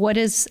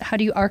how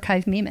do you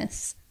archive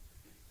memes?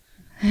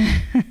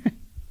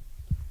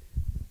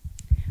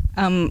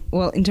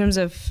 Well, in terms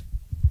of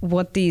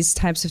what these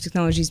types of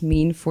technologies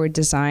mean for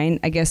design,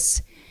 I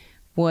guess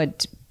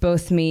what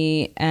both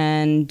me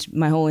and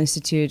my whole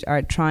institute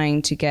are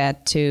trying to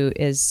get to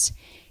is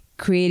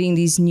creating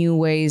these new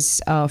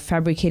ways of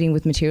fabricating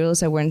with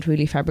materials that weren't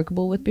really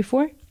fabricable with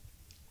before.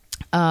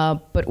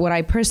 But what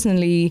I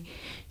personally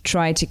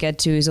try to get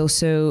to is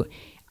also,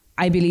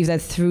 I believe that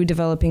through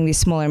developing these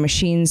smaller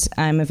machines,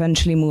 I'm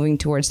eventually moving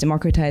towards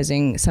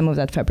democratizing some of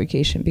that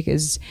fabrication,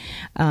 because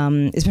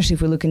especially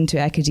if we look into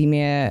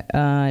academia,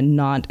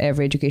 not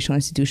every educational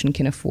institution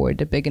can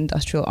afford a big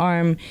industrial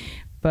arm,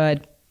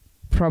 but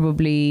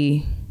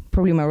probably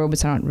my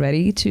robots aren't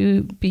ready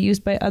to be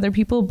used by other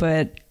people,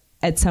 but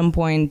at some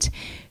point,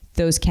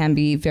 those can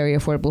be very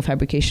affordable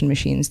fabrication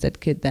machines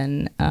that could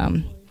then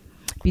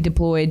be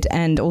deployed,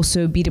 and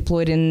also be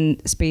deployed in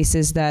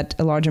spaces that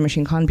a larger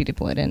machine can't be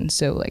deployed in.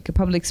 So like a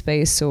public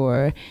space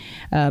or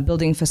a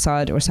building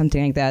facade or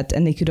something like that.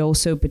 And they could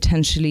also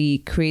potentially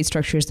create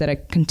structures that are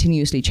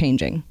continuously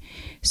changing.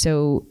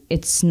 So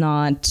it's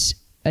not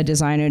a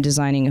designer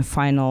designing a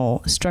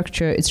final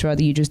structure. It's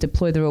rather you just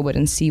deploy the robot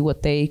and see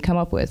what they come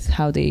up with,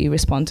 how they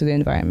respond to the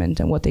environment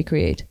and what they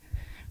create.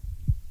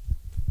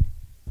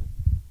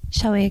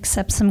 Shall we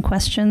accept some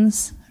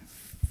questions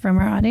from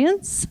our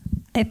audience?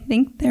 I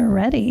think they're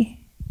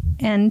ready.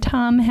 And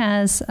Tom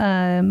has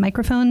a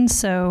microphone,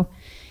 so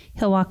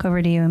he'll walk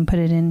over to you and put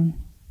it in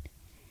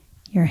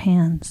your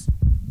hands.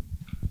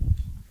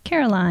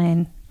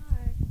 Caroline.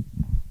 Hi.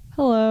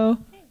 Hello.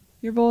 Hey.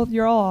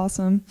 You're all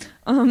awesome.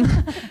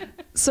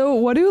 So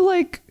what do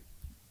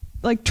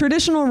like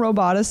traditional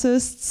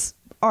roboticists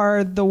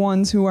are the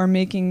ones who are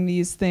making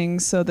these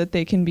things so that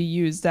they can be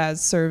used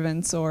as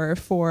servants or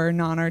for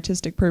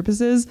non-artistic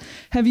purposes.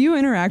 Have you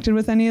interacted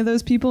with any of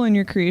those people in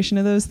your creation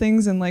of those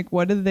things, and like,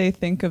 what do they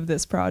think of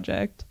this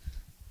project?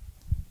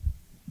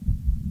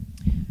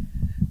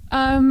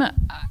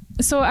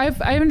 So I've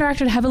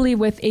interacted heavily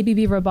with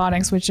ABB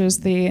Robotics, which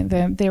is they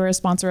were a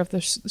sponsor of the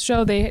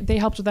show. They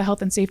helped with the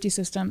health and safety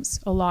systems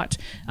a lot,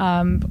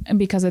 and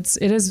because it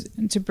is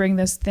to bring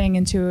this thing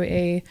into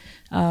a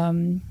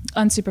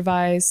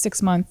unsupervised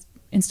 6-month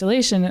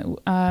installation,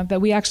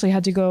 that we actually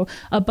had to go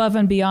above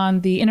and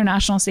beyond the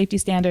international safety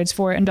standards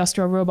for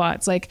industrial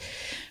robots. Like,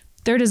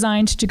 they're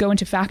designed to go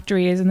into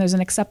factories, and there's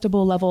an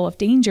acceptable level of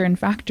danger in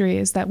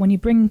factories that when you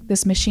bring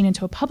this machine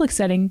into a public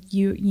setting,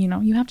 you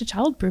have to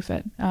childproof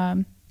it.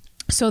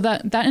 So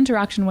that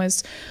interaction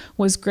was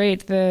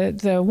great.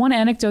 The one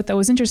anecdote that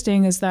was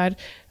interesting is that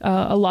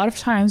a lot of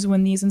times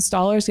when these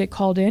installers get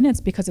called in,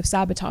 it's because of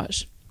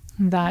sabotage.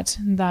 That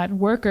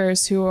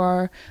workers who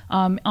are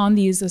on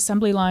these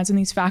assembly lines in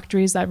these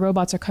factories that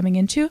robots are coming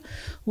into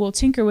will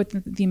tinker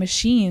with the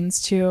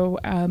machines to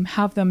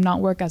have them not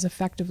work as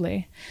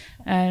effectively.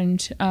 And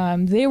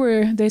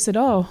they said,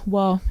 oh,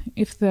 well,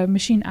 if the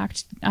machine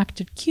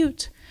acted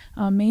cute,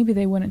 maybe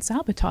they wouldn't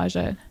sabotage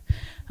it.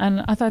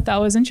 And I thought that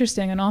was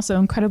interesting and also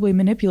incredibly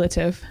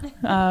manipulative.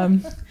 But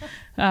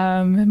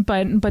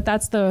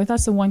that's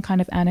the one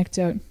kind of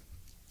anecdote.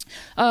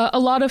 A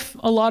lot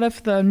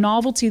of the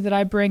novelty that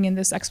I bring in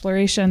this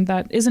exploration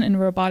that isn't in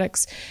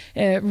robotics,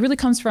 it really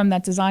comes from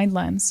that design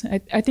lens.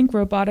 I think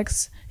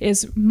robotics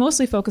is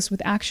mostly focused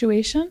with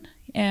actuation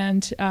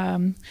and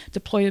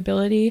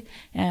deployability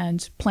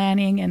and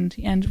planning,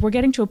 and we're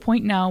getting to a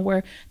point now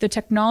where the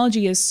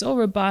technology is so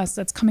robust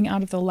that's coming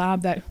out of the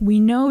lab that we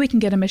know we can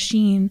get a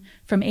machine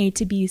from A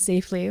to B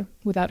safely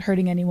without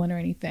hurting anyone or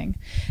anything.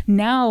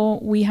 Now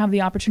we have the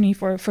opportunity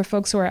for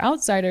folks who are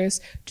outsiders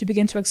to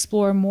begin to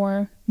explore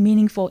more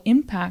meaningful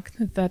impact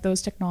that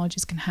those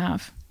technologies can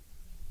have.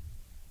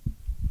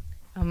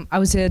 I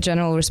would say a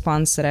general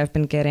response that I've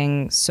been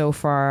getting so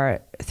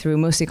far through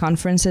mostly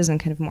conferences and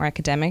kind of more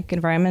academic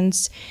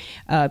environments,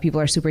 people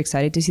are super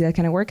excited to see that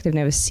kind of work. They've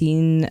never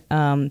seen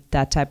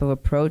that type of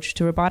approach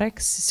to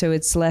robotics. So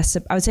it's less,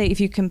 I would say if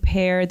you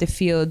compare the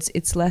fields,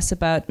 it's less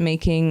about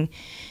making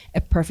a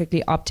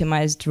perfectly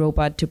optimized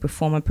robot to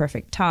perform a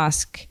perfect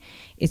task.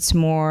 It's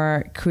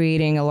more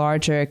creating a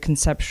larger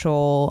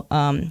conceptual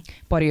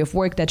body of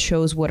work that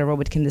shows what a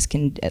robot can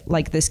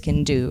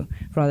do,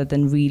 rather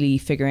than really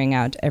figuring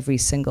out every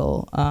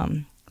single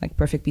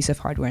perfect piece of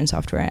hardware and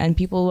software. And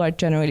people are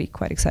generally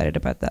quite excited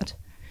about that.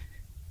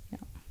 Yeah.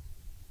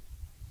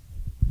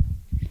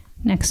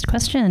 Next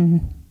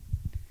question.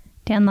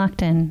 Dan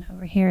Lockton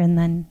over here, and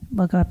then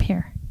we'll go up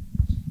here.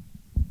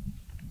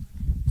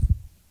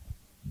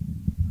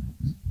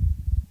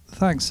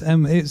 Thanks.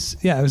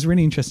 It was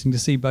really interesting to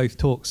see both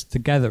talks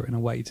together in a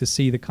way, to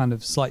see the kind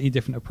of slightly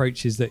different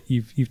approaches that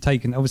you've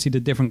taken, obviously to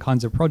different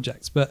kinds of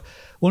projects. But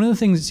one of the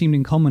things that seemed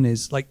in common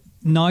is like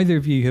neither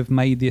of you have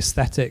made the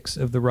aesthetics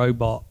of the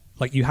robot,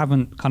 like you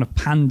haven't kind of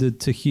pandered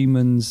to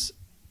humans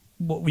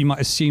what we might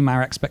assume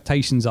our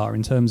expectations are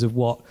in terms of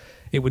what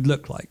it would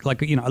look like.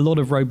 Like, you know, a lot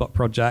of robot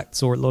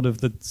projects or a lot of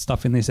the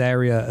stuff in this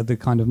area are the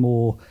kind of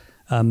more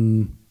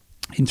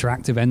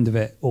interactive end of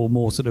it, or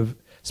more sort of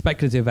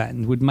speculative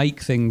end, would make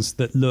things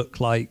that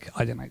look like,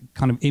 I don't know,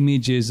 kind of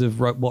images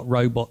of what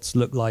robots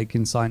look like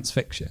in science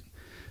fiction.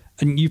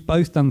 And you've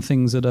both done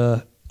things that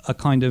are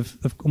kind of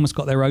have almost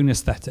got their own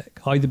aesthetic,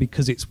 either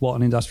because it's what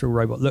an industrial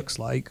robot looks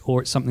like,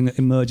 or it's something that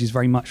emerges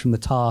very much from the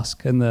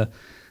task and the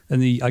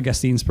I guess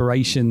the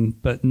inspiration,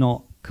 but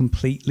not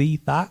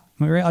completely that.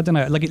 I don't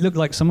know, like it looked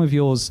like some of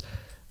yours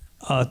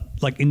are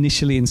like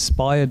initially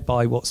inspired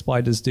by what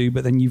spiders do,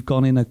 but then you've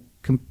gone in a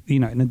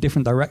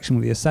different direction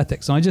with the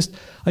aesthetics. And I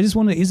just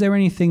wonder, is there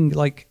anything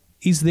like,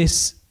 is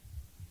this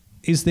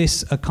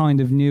a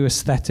kind of new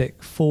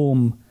aesthetic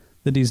form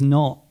that is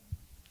not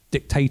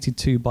dictated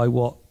to by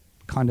what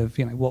kind of,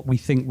 what we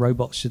think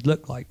robots should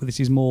look like, but this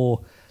is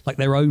more like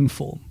their own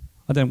form?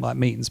 I don't know what that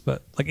means,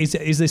 but like, is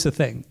this a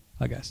thing,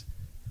 I guess?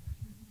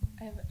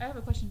 I have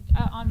a question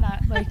on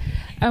that. Like,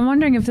 I'm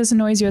wondering if this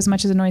annoys you as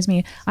much as it annoys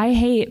me. I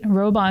hate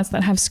robots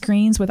that have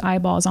screens with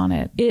eyeballs on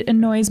it. It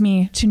annoys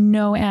me to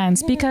no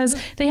ends because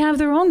they have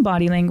their own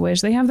body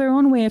language. They have their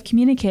own way of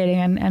communicating,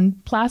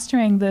 and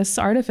plastering this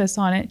artifice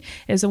on it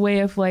is a way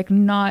of like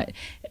not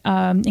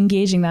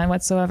engaging that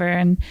whatsoever.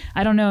 And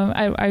I don't know,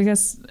 I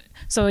guess,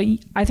 so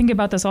I think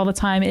about this all the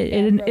time.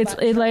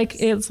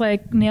 It's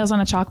like nails on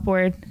a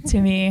chalkboard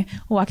to me,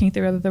 walking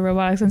through the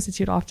Robotics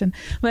Institute often.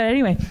 But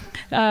anyway,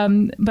 but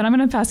I'm going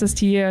to pass this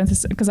to you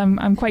because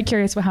I'm quite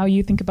curious about how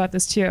you think about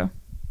this too.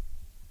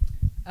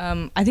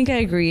 I think I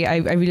agree. I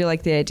really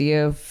like the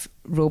idea of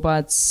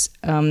robots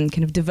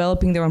kind of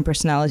developing their own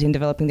personality and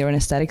developing their own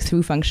aesthetic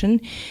through function.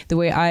 The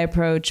way I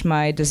approach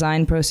my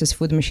design process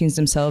for the machines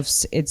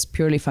themselves, it's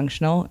purely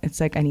functional.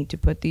 It's like I need to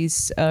put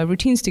these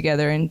routines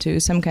together into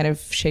some kind of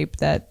shape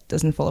that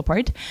doesn't fall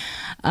apart.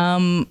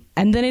 And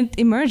then it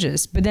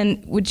emerges. But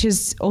then, which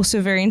is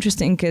also very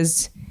interesting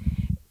because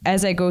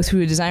as I go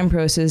through the design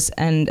process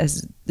and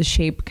as the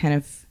shape kind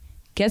of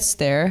gets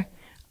there,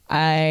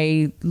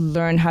 I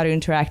learn how to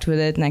interact with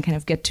it and I kind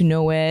of get to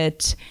know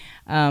it.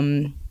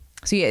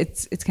 So yeah,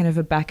 it's kind of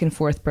a back and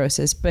forth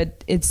process,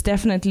 but it's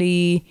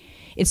definitely,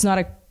 it's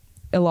not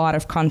a lot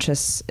of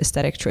conscious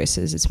aesthetic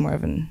choices. It's more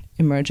of an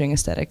emerging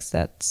aesthetics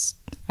that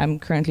I'm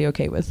currently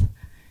okay with.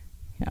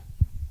 Yeah.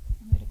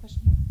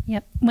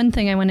 Yep. One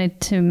thing I wanted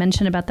to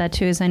mention about that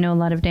too is I know a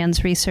lot of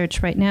Dan's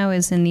research right now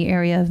is in the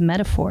area of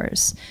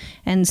metaphors.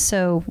 And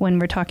so when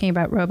we're talking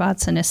about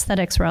robots and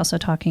aesthetics, we're also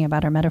talking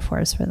about our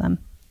metaphors for them.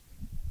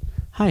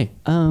 Hi.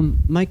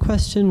 My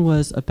question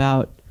was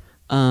about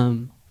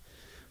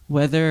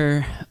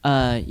whether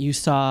you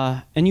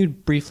saw, and you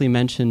briefly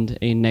mentioned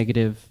a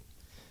negative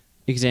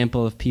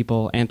example of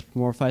people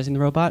anthropomorphizing the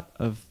robot,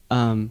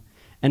 and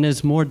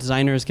as more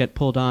designers get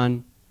pulled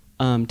on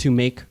to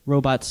make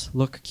robots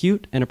look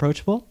cute and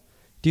approachable,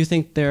 do you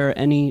think there are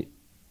any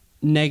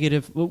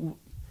negative,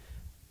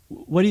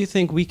 what do you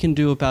think we can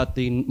do about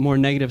the more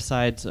negative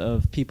sides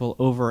of people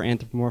over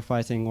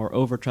anthropomorphizing or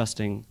over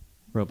trusting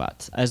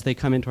robots as they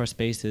come into our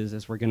spaces,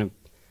 as we're going to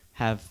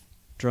have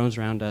drones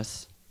around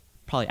us,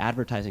 probably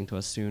advertising to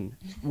us soon?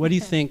 What do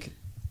you think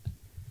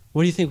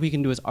we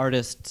can do as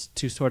artists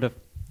to sort of,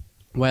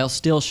 while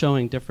still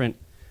showing different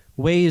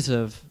ways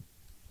of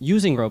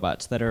using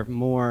robots that are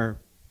more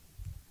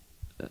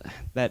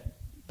that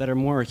are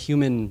more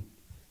human?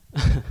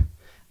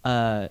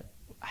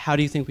 How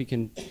do you think we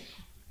can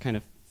kind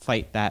of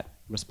fight that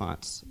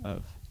response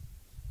of?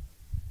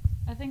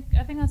 I think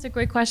that's a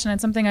great question.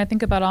 It's something I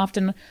think about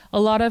often. A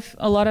lot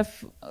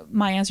of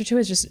my answer to it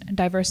is just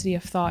diversity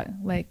of thought,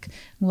 like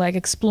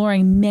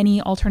exploring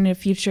many alternative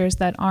futures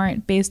that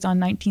aren't based on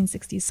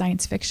 1960s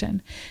science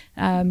fiction.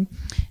 And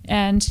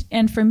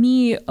for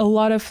me, a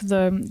lot of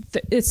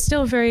it's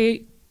still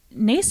very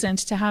nascent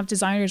to have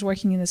designers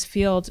working in this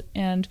field,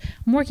 and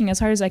I'm working as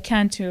hard as I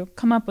can to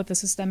come up with a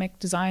systemic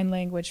design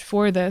language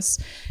for this.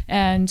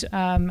 And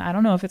I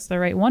don't know if it's the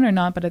right one or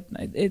not, but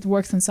it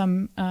works in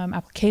some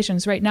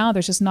applications. Right now,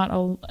 there's just not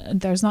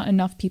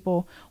enough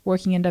people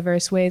working in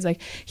diverse ways.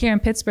 Like here in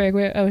Pittsburgh,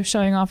 I was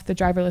showing off the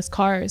driverless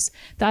cars.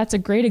 That's a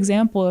great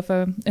example of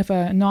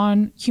a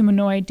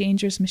non-humanoid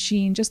dangerous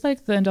machine, just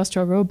like the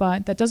industrial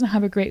robot, that doesn't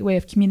have a great way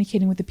of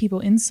communicating with the people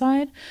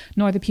inside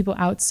nor the people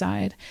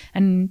outside,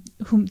 and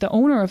whom the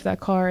owner of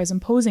that car is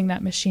imposing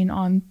that machine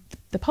on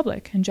the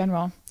public in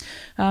general.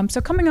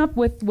 So coming up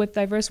with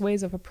diverse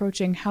ways of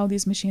approaching how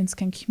these machines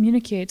can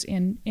communicate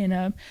in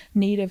a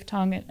native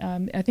tongue,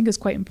 I think is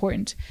quite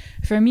important.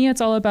 For me,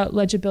 it's all about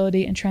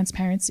legibility and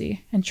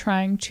transparency and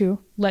trying to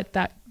let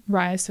that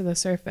rise to the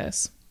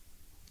surface.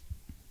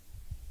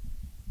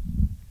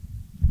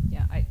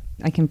 Yeah,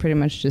 I can pretty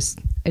much just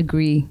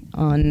agree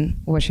on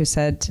what you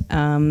said.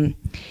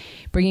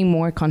 Bringing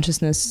more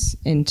consciousness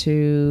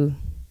into,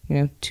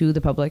 to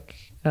the public,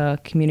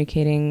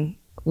 communicating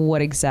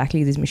what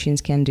exactly these machines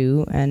can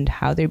do and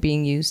how they're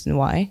being used and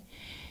why.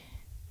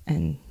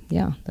 And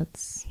yeah,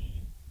 that's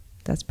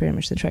pretty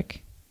much the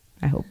trick,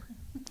 I hope.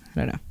 I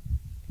don't know.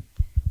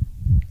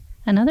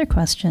 Another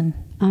question.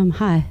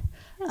 Hi.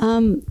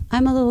 I'm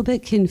a little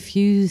bit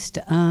confused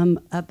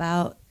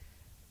about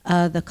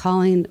the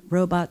calling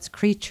robots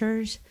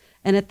creatures,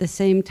 and at the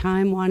same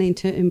time wanting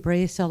to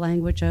embrace a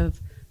language of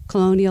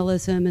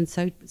colonialism and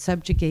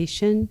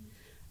subjugation,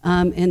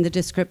 in the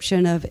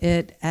description of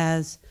it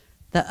as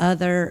the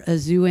other, a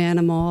zoo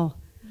animal,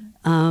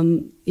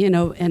 and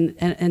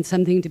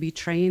something to be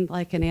trained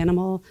like an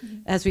animal. Mm-hmm.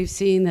 As we've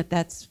seen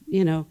that's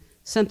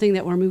something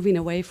that we're moving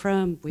away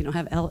from. We don't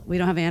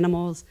have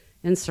animals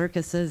in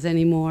circuses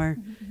anymore.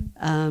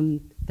 Mm-hmm.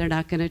 They're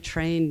not going to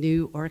train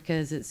new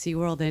orcas at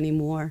SeaWorld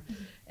anymore.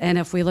 Mm-hmm. And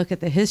if we look at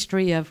the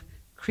history of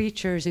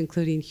creatures,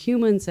 including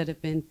humans, that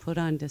have been put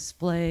on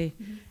display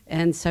mm-hmm.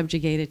 and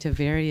subjugated to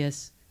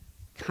various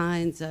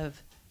kinds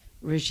of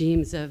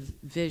regimes of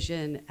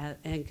vision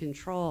and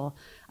control.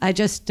 I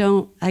guess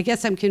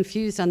I'm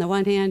confused. On the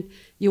one hand,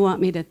 you want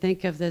me to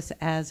think of this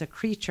as a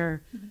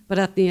creature, mm-hmm. but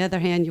on the other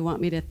hand, you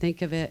want me to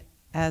think of it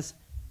as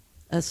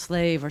a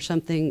slave or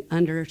something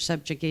under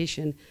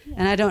subjugation. Yeah.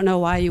 And I don't know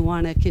why you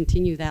want to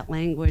continue that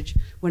language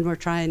when we're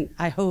trying,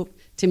 I hope,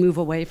 to move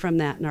away from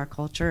that in our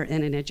culture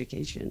and in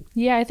education.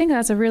 Yeah, I think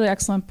that's a really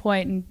excellent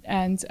point.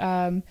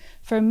 And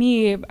for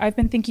me, I've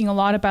been thinking a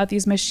lot about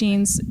these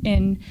machines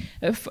in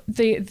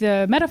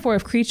the metaphor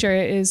of creature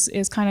is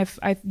kind of,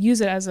 I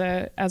use it as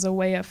a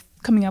way of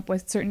coming up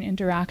with certain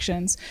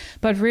interactions.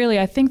 But really,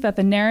 I think that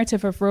the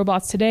narrative of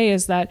robots today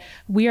is that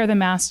we are the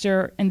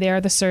master and they are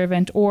the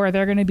servant, or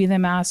they're going to be the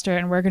master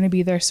and we're going to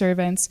be their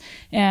servants.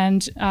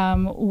 And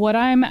what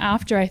I'm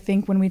after, I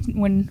think,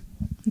 when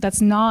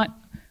that's not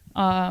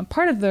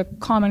part of the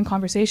common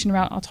conversation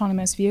around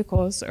autonomous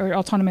vehicles or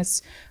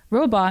autonomous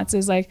robots,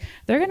 is like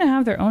they're going to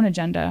have their own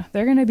agenda.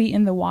 They're going to be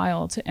in the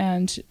wild,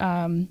 and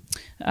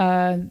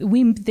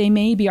they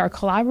may be our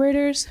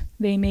collaborators.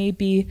 They may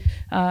be,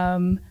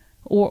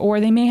 or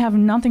they may have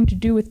nothing to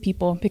do with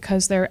people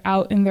because they're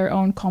out in their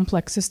own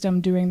complex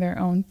system doing their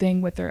own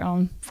thing with their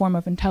own form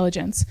of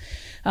intelligence.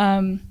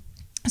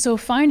 so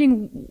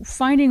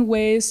finding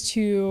ways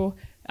to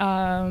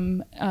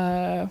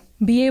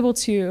be able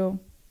to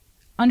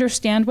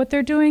understand what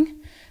they're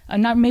doing,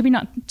 maybe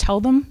not tell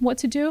them what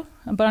to do,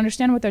 but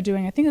understand what they're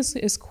doing, I think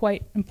is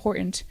quite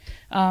important.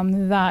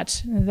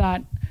 That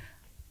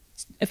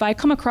if I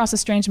come across a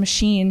strange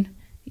machine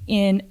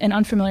in an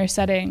unfamiliar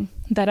setting,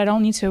 that I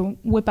don't need to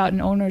whip out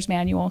an owner's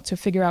manual to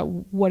figure out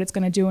what it's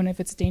going to do and if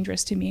it's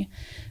dangerous to me.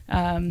 But I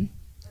don't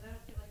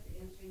feel like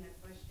you're answering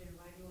that question.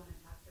 Why do you want to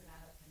talk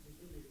about it as a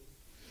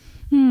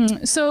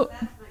human? So,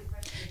 that's my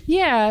question.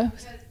 Yeah.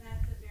 Because that's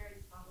a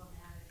very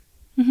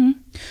problematic.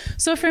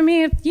 So for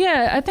me,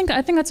 yeah, I think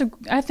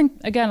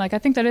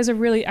that is a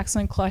really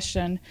excellent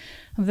question.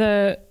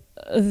 The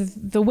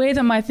way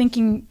that my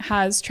thinking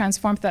has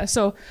transformed that.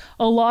 So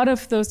a lot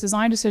of those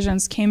design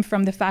decisions came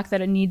from the fact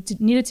that it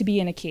needed to be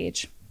in a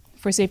cage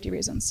for safety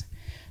reasons.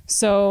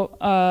 So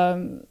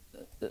a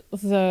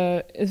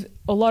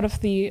lot of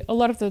the.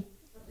 Well, then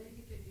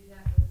you could do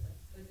that with a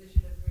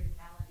position of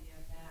criticality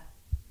of that,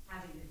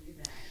 having to do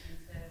that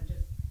instead of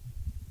just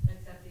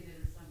accepting it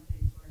as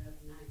something sort of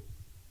nice.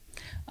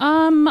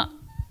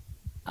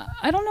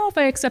 I don't know if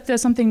I accept it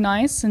as something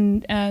nice,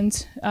 and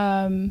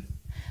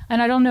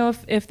I don't know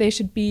if they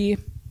should be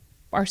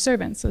our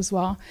servants as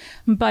well.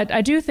 But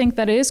I do think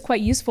that it is quite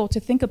useful to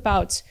think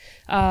about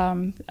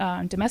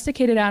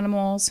domesticated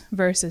animals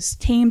versus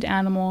tamed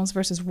animals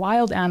versus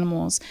wild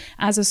animals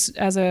as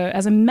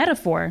a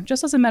metaphor,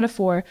 just as a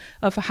metaphor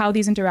of how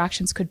these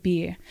interactions could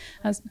be.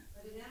 But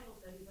in animal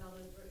studies, all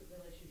those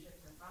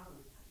relationships are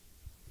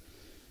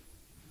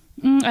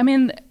problematic. I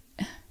mean,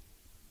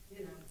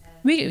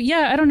 You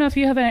know, I don't know if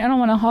you have any. I don't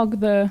want to hog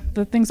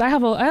the things. I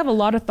have a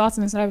lot of thoughts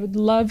on this. I would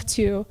love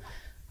to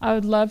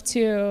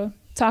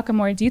talk in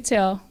more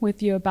detail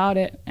with you about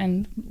it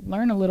and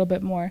learn a little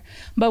bit more.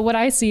 But what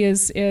I see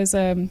is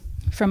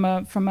from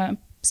a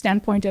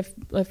standpoint of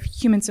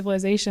human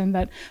civilization,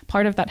 that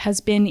part of that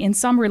has been in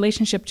some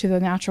relationship to the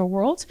natural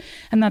world,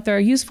 and that there are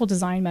useful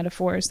design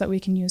metaphors that we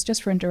can use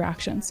just for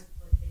interactions.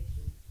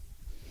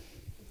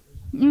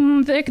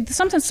 Some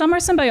are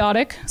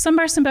symbiotic, some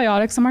are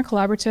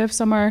collaborative,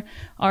 some are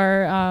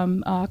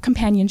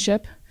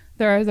companionship.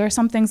 There are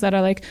some things that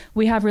are like,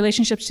 we have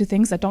relationships to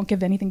things that don't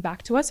give anything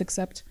back to us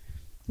except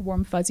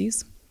warm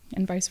fuzzies,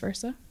 and vice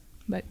versa.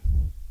 But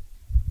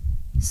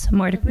some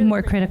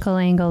more critical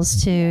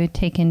angles to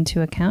take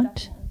into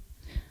account.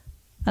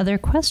 Other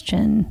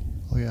question?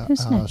 Oh yeah,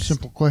 Who's next?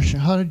 simple question.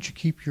 How did you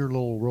keep your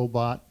little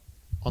robot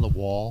on the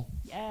wall?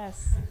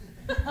 yes.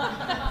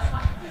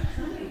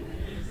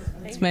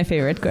 It's my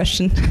favorite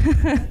question.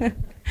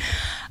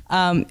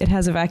 It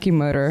has a vacuum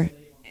motor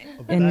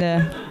in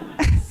the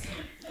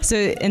so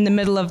in the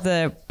middle of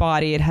the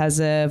body it has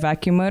a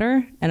vacuum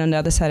motor, and on the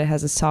other side it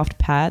has a soft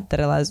pad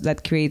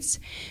that creates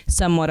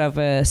somewhat of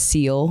a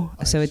seal,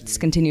 so it's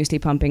continuously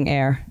pumping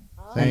air.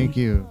 Thank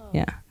you.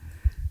 Yeah.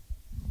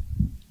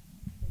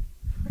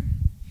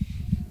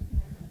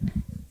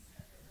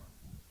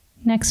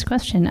 Next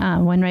question.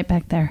 One right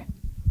back there.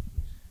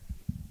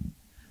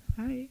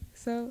 Hi.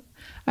 So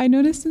I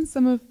noticed in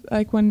some of,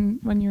 like, when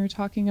you were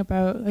talking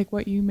about, like,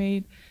 what you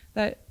made,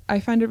 that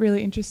I find it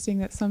really interesting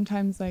that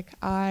sometimes, like,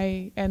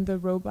 I and the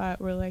robot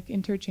were, like,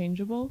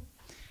 interchangeable.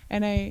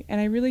 And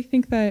I really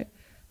think that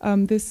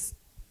this,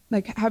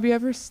 like, have you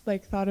ever,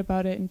 like, thought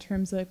about it in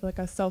terms of, like,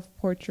 a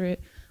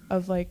self-portrait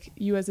of, like,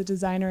 you as a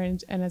designer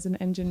and as an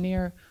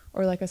engineer,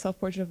 or, like, a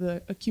self-portrait of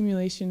the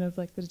accumulation of,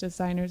 like, the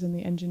designers and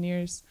the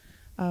engineers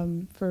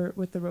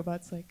with the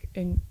robots, like,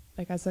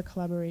 as a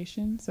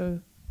collaboration? So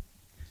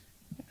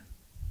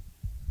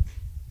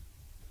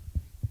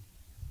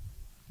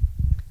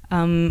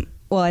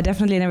well, I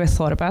definitely never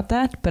thought about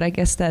that, but I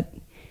guess that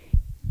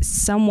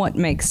somewhat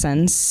makes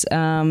sense.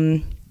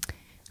 I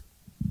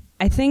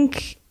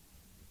think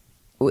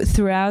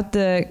throughout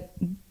the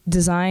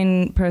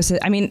design process,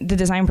 I mean, the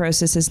design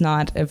process is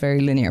not a very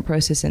linear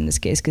process in this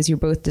case, because you're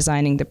both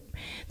designing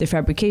the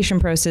fabrication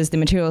process, the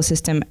material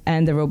system,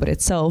 and the robot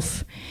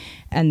itself,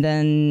 and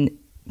then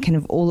kind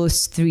of all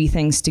those three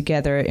things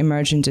together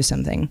emerge into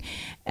something.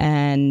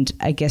 And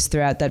I guess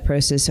throughout that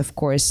process, of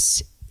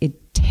course,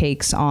 it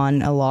takes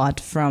on a lot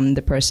from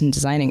the person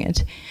designing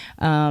it.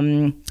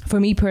 For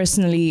me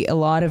personally, a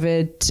lot of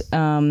it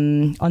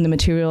on the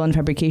material and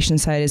fabrication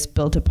side is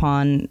built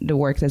upon the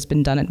work that's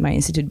been done at my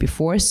institute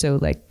before. So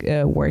like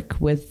work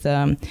with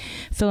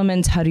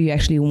filaments, how do you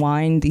actually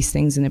wind these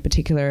things in a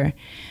particular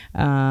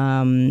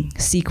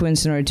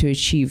sequence in order to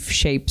achieve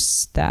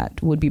shapes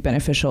that would be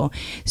beneficial.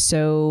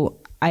 So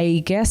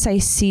I guess I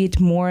see it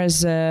more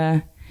as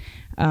a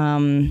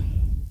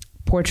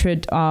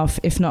portrait of,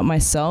 if not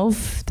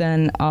myself,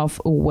 then of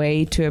a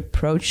way to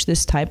approach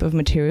this type of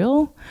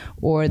material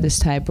or this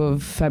type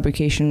of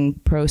fabrication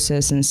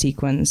process and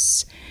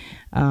sequence,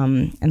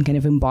 and kind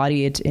of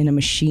embody it in a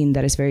machine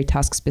that is very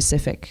task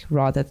specific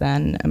rather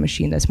than a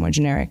machine that's more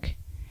generic.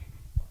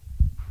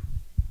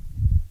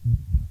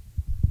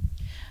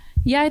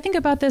 Yeah, I think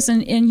about this,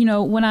 and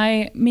when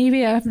I've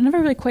never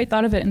really quite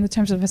thought of it in the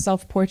terms of a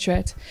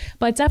self-portrait,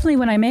 but definitely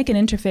when I make an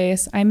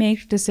interface, I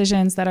make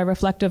decisions that are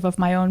reflective of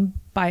my own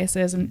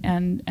biases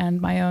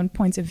and my own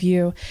points of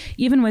view.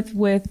 Even with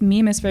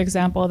Mimes, for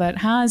example, that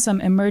has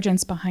some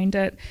emergence behind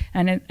it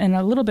and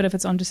a little bit of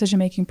its own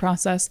decision-making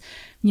process,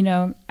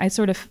 I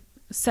sort of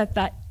set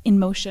that in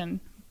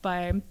motion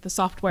by the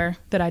software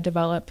that I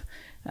develop.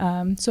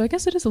 So I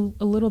guess it is a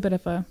little bit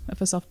of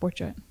a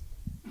self-portrait.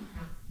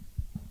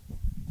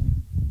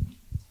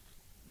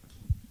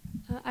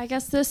 I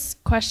guess this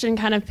question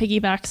kind of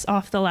piggybacks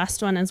off the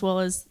last one, as well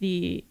as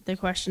the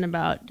question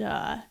about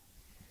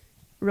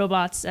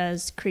robots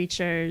as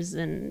creatures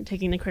and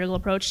taking the critical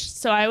approach.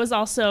 So I was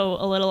also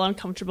a little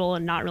uncomfortable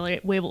and not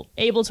really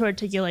able to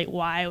articulate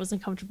why I was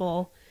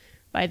uncomfortable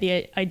by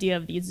the idea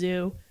of the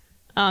zoo.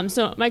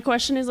 So my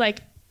question is, like,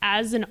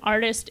 as an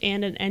artist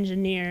and an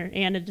engineer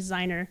and a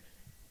designer,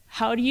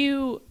 how do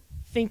you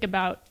think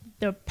about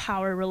the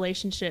power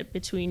relationship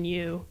between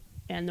you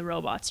and the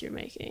robots you're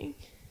making?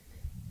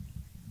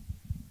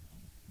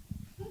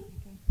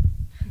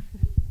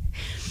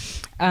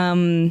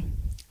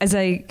 As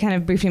I kind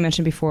of briefly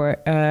mentioned before,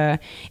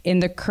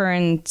 in the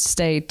current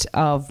state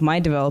of my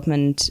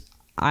development,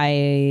 I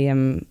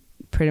am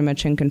pretty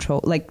much in control.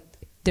 Like,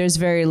 there's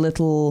very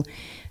little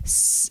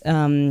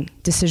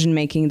decision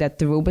making that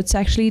the robots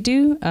actually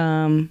do.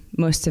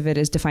 Most of it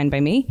is defined by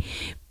me,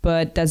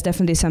 but that's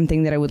definitely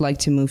something that I would like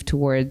to move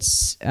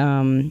towards,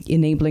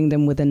 enabling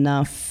them with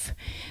enough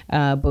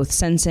both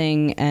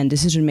sensing and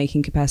decision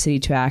making capacity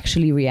to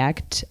actually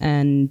react.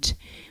 And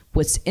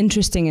what's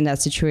interesting in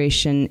that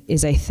situation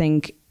is, I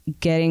think,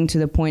 getting to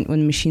the point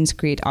when machines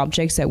create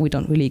objects that we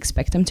don't really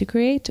expect them to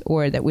create,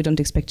 or that we don't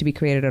expect to be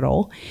created at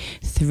all,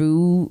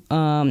 through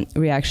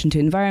reaction to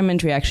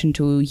environment, reaction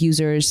to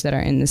users that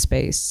are in the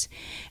space,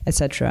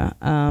 etc.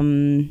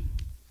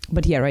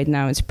 But yeah, right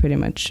now it's pretty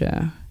much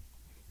a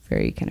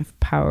very kind of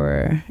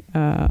power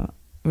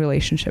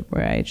relationship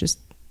where I just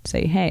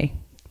say, hey,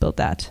 build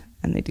that,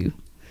 and they do.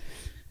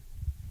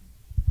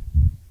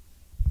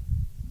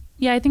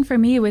 Yeah, I think for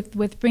me,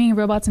 with bringing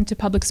robots into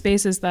public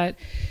spaces, that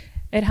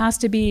it has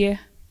to be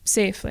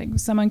safe. Like,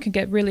 someone could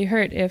get really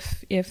hurt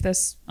if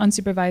this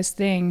unsupervised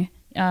thing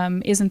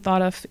isn't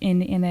thought of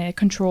in a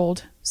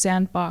controlled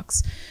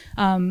sandbox.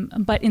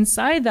 But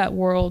inside that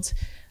world,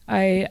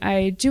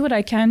 I do what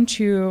I can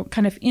to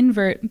kind of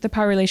invert the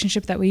power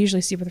relationship that we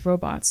usually see with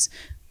robots.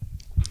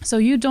 So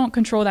you don't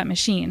control that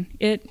machine.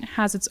 It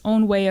has its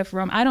own way of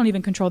roam. I don't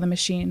even control the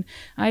machine.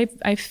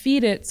 I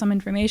feed it some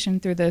information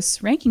through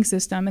this ranking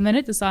system, and then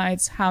it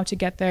decides how to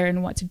get there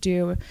and what to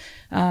do.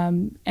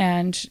 And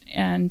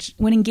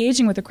when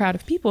engaging with a crowd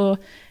of people,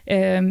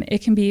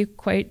 it can be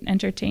quite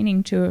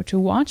entertaining to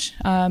watch.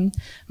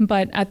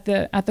 But at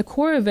the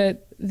core of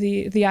it,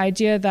 the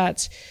idea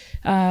that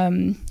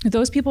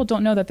those people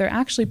don't know that they're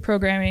actually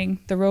programming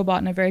the robot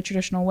in a very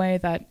traditional way,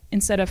 that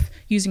instead of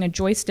using a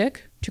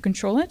joystick to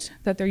control it,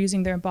 that they're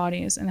using their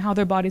bodies and how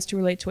their bodies to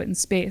relate to it in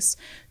space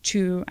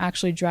to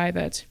actually drive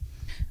it.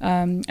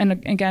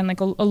 And again, like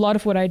a lot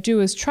of what I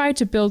do is try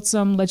to build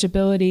some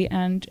legibility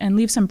and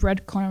leave some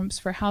breadcrumbs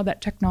for how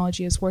that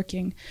technology is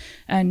working,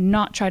 and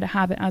not try to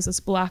have it as this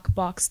black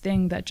box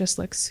thing that just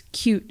looks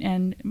cute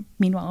and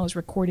meanwhile is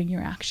recording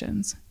your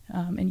actions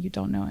and you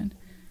don't know it.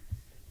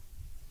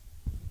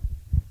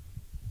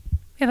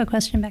 We have a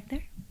question back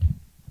there.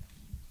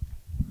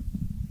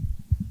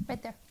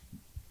 Right there.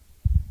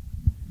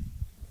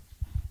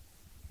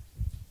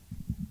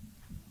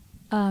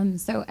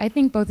 So I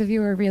think both of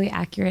you are really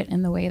accurate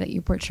in the way that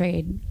you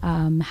portrayed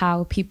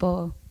how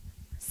people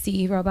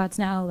see robots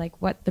now, like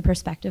what the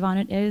perspective on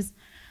it is.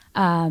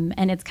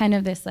 And it's kind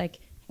of this like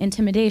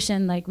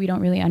intimidation, like we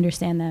don't really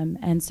understand them.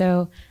 And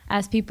so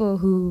as people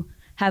who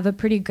have a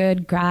pretty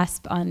good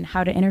grasp on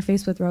how to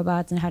interface with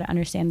robots and how to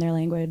understand their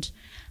language,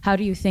 how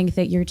do you think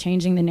that you're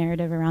changing the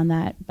narrative around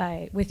that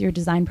with your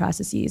design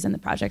processes and the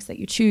projects that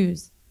you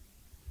choose?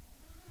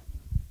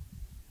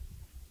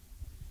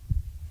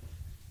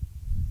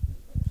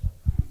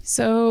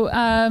 So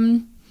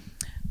I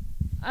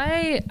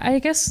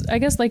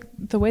guess like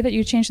the way that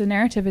you change the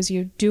narrative is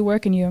you do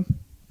work and you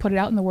put it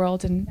out in the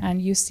world,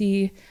 and you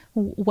see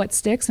what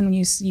sticks, and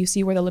you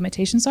see where the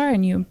limitations are,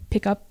 and you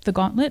pick up the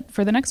gauntlet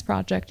for the next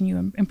project, and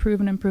you improve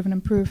and improve and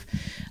improve.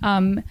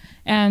 And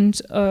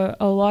a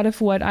lot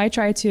of what I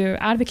try to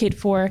advocate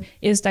for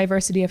is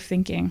diversity of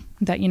thinking.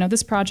 That, you know,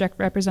 this project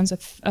represents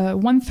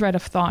one thread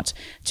of thought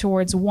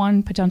towards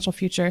one potential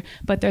future,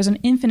 but there's an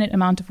infinite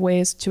amount of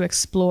ways to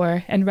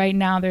explore. And right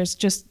now there's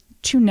just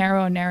too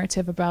narrow a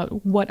narrative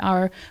about what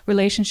our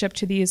relationship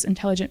to these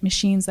intelligent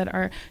machines that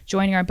are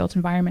joining our built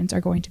environment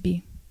are going to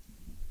be.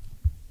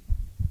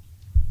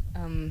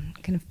 Kind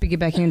of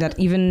piggybacking on that,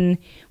 even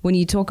when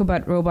you talk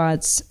about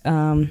robots,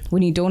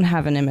 when you don't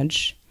have an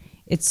image,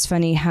 it's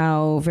funny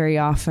how very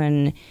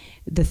often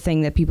the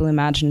thing that people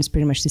imagine is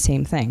pretty much the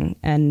same thing.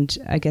 And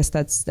I guess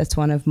that's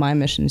one of my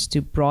missions,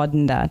 to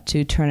broaden that,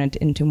 to turn it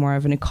into more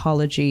of an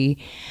ecology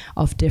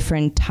of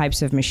different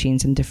types of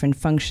machines and different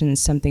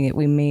functions, something that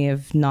we may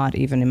have not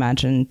even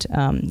imagined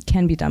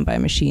can be done by a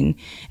machine,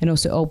 and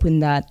also open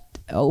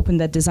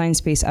that design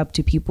space up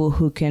to people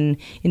who can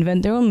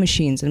invent their own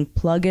machines and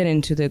plug it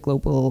into the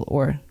global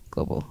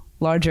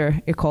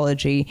larger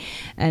ecology,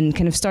 and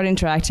kind of start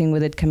interacting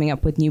with it, coming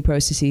up with new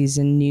processes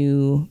and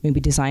new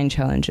maybe design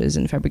challenges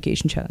and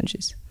fabrication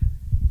challenges.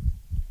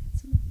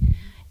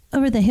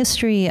 Over the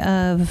history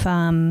of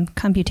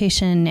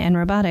computation and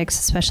robotics,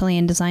 especially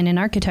in design and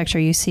architecture,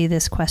 you see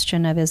this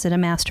question of, is it a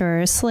master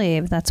or a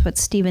slave? That's what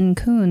Stephen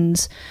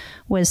Koons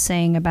was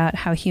saying about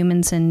how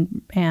humans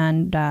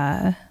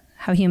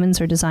how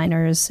humans or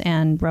designers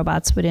and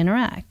robots would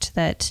interact,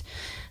 that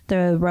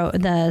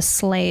the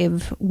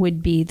slave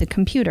would be the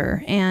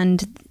computer.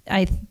 And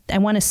I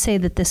want to say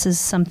that this is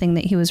something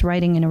that he was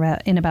writing in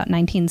about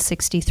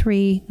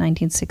 1963,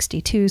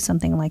 1962,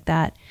 something like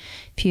that.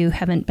 If you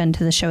haven't been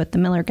to the show at the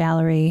Miller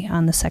Gallery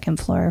on the second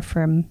floor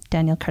from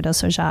Daniel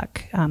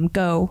Cardoso-Jacques,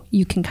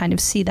 you can kind of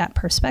see that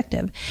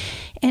perspective.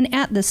 And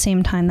at the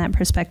same time, that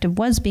perspective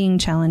was being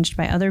challenged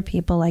by other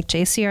people like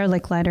J.C.R.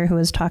 Licklider, who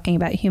was talking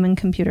about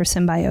human-computer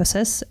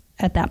symbiosis,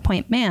 at that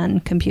point,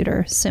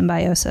 man-computer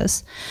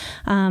symbiosis,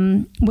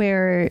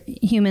 where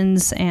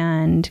humans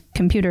and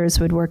computers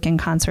would work in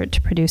concert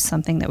to produce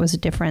something that was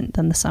different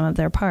than the sum of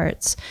their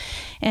parts.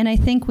 And I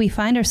think we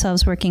find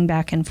ourselves working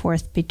back and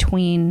forth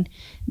between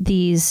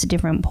these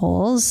different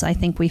poles. I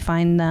think we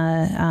find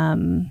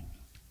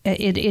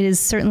it is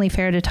certainly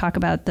fair to talk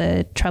about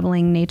the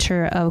troubling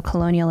nature of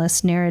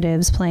colonialist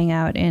narratives playing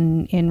out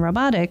in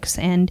robotics,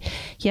 and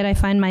yet I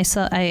find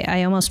myself,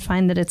 I almost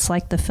find that it's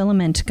like the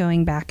filament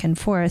going back and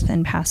forth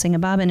and passing a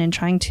bobbin and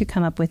trying to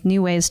come up with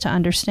new ways to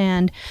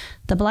understand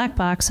the black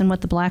box and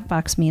what the black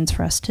box means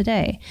for us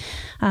today.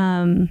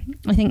 I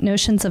think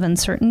notions of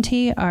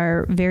uncertainty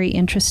are very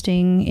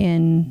interesting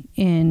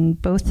in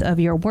both of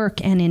your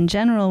work and in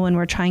general when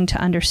we're trying to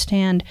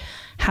understand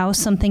how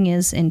something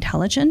is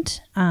intelligent,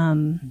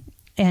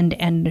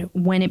 and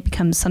when it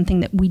becomes something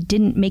that we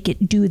didn't make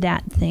it do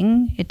that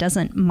thing. It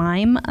doesn't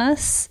mime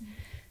us.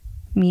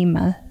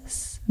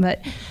 But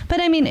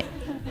I mean,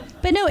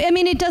 but no, I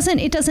mean, it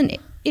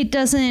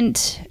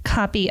doesn't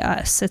copy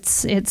us.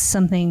 It's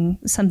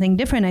something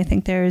different. I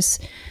think there's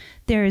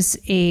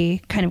a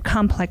kind of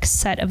complex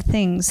set of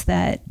things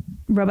that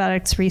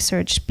robotics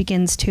research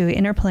begins to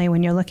interplay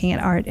when you're looking at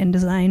art and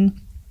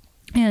design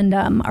and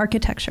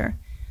architecture.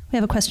 We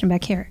have a question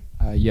back here.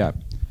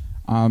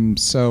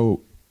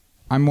 So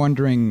I'm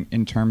wondering,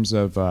 in terms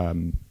of,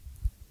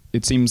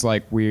 it seems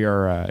like we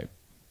are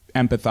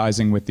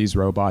empathizing with these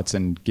robots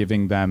and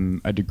giving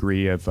them a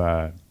degree of,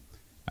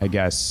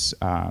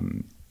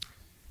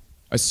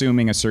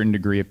 assuming a certain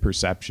degree of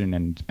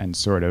perception and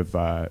sort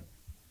of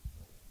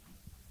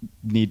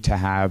need to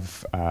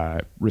have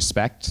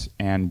respect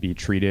and be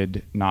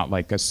treated not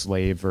like a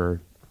slave,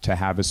 or to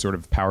have a sort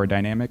of power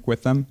dynamic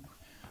with them.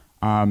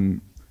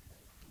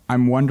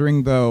 I'm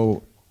wondering,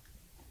 though,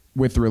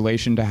 with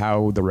relation to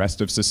how the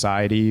rest of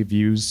society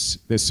views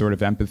this sort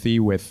of empathy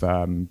with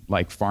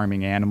like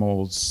farming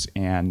animals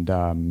and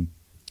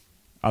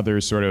other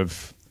sort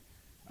of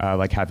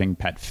like having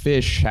pet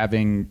fish,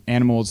 having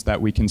animals that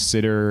we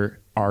consider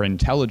are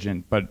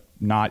intelligent but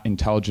not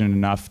intelligent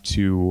enough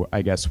to,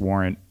 I guess,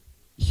 warrant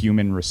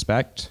human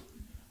respect.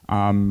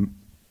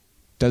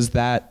 Does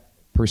that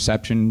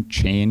perception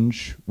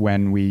change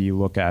when we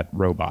look at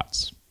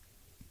robots?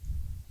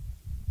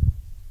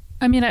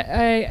 I mean,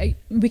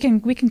 we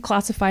can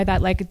classify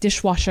that like a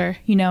dishwasher.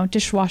 You know,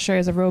 dishwasher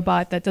is a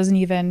robot that doesn't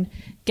even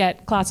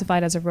get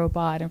classified as a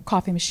robot, or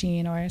coffee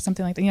machine, or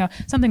something like that. You know,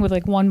 something with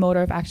like one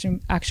motor of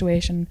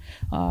actuation,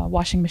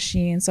 washing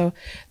machine. So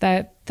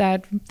that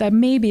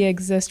maybe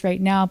exists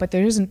right now, but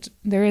there isn't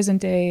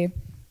a,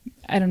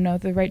 I don't know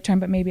the right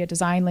term, but maybe a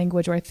design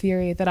language or a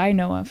theory that I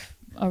know of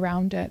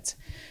around it.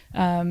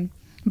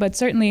 But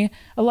certainly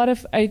a lot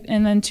of,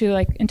 and then to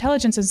like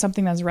intelligence is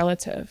something that's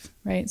relative,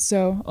 right?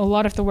 So a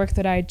lot of the work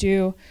that I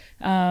do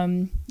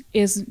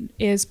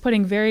is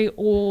putting very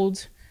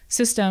old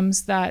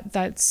systems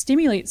that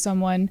stimulate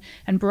someone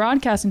and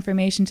broadcast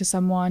information to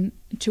someone,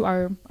 to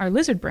our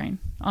lizard brain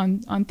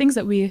on things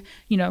that we,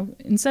 you know,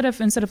 instead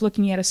of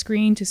looking at a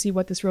screen to see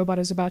what this robot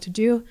is about to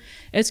do,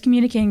 it's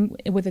communicating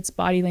with its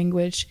body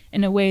language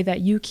in a way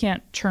that you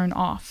can't turn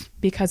off,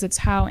 because it's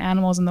how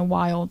animals in the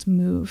wild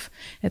move.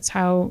 It's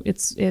how it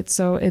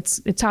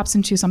taps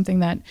into something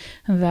that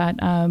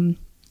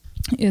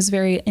is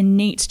very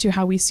innate to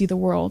how we see the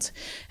world.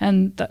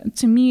 And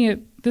to me,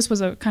 this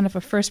was a kind of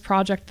a first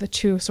project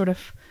to sort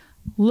of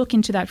look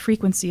into that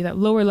frequency, that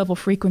lower level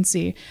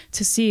frequency,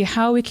 to see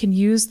how we can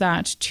use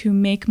that to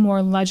make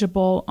more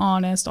legible,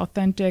 honest,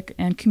 authentic,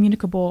 and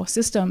communicable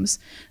systems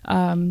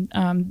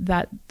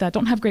that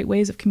don't have great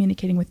ways of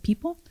communicating with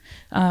people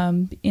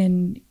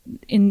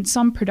in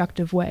some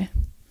productive way.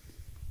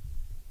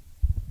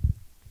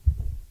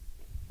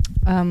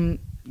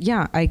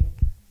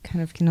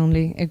 kind of can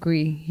only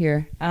agree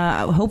here.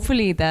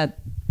 Hopefully that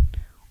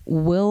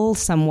will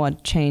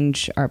somewhat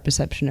change our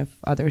perception of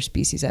other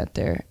species out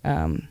there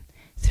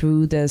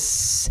through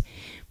this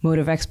mode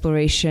of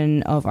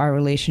exploration of our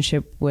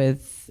relationship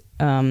with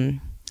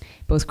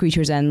both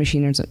creatures and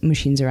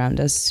machines around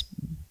us.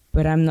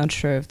 But I'm not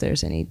sure if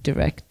there's any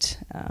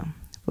direct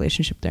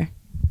relationship there.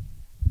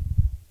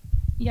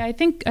 Yeah, I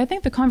think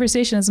the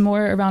conversation is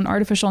more around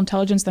artificial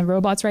intelligence than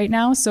robots right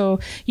now.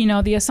 So,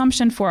 the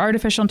assumption for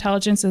artificial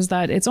intelligence is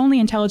that it's only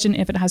intelligent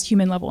if it has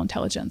human level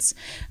intelligence.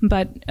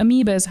 But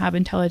amoebas have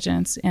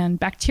intelligence, and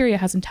bacteria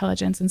has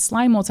intelligence, and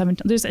slime molds have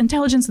there's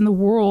intelligence in the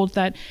world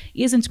that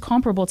isn't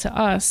comparable to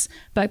us,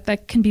 but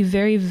that can be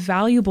very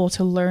valuable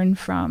to learn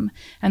from.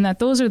 And that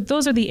those are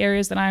the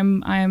areas that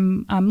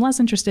I'm less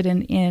interested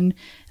in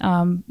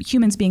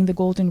humans being the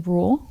golden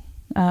rule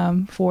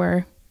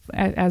for,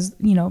 as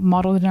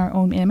modeled in our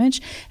own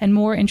image, and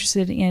more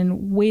interested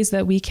in ways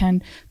that we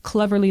can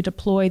cleverly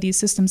deploy these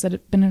systems that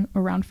have been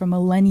around for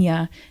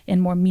millennia in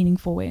more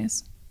meaningful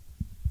ways.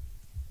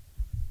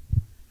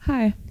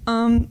 Hi.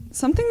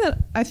 Something that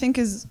I think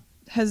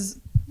has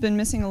been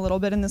missing a little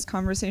bit in this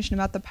conversation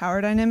about the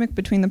power dynamic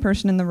between the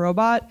person and the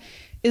robot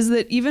is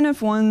that even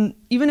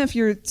if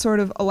you're sort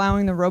of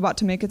allowing the robot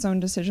to make its own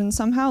decisions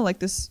somehow, like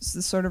this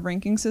sort of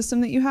ranking system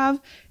that you have,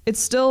 it's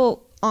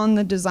still on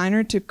the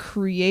designer to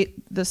create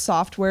the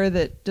software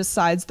that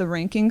decides the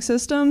ranking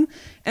system.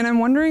 And I'm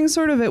wondering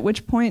sort of at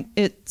which point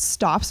it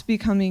stops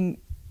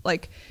becoming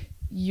like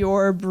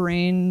your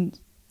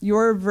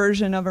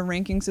version of a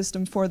ranking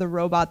system for the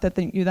robot that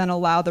you then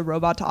allow the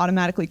robot to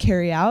automatically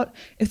carry out,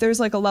 if there's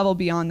like a level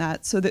beyond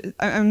that. So that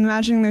I'm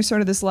imagining there's sort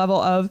of this level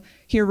of,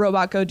 here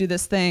robot, go do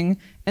this thing,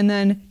 and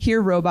then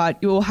here robot,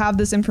 you will have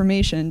this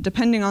information.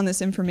 Depending on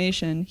this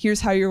information,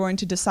 here's how you're going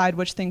to decide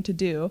which thing to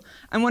do.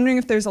 I'm wondering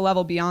if there's a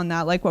level beyond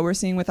that, like what we're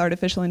seeing with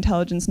artificial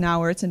intelligence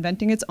now, where it's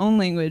inventing its own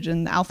language,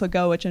 and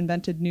AlphaGo, which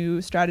invented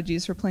new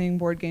strategies for playing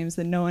board games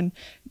that no one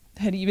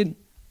had even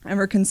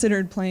ever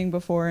considered playing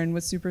before and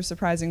was super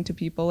surprising to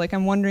people. Like,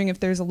 I'm wondering if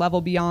there's a level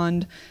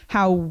beyond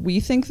how we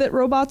think that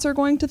robots are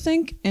going to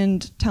think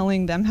and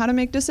telling them how to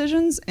make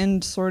decisions,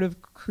 and sort of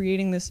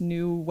creating this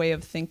new way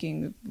of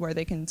thinking where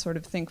they can sort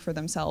of think for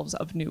themselves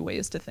of new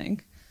ways to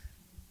think.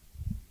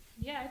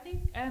 Yeah, I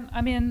think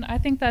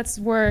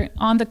we're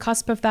on the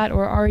cusp of that,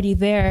 or already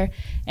there,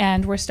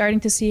 and we're starting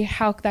to see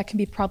how that can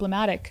be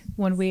problematic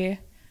when we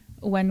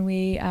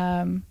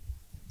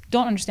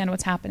don't understand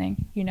what's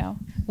happening,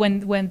 when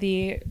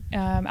the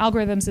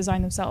algorithms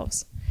design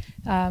themselves.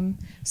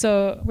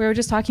 So we were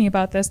just talking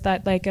about this,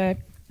 that like a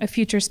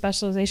future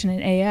specialization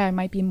in AI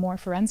might be more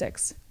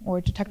forensics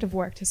or detective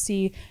work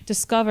to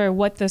discover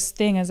what this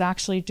thing is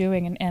actually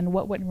doing and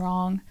what went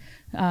wrong.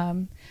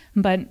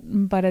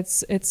 But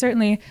it's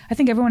certainly, I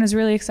think everyone is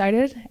really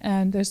excited,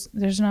 and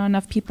there's not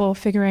enough people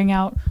figuring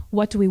out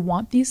what do we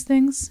want these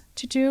things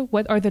to do,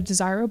 what are the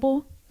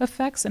desirable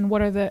effects, and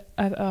what are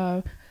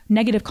the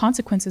negative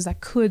consequences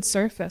that could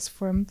surface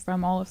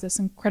from all of this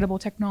incredible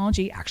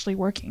technology actually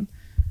working.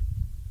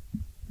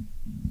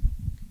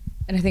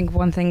 And I think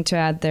one thing to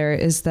add there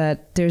is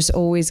that there's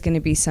always going to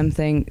be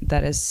something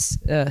that is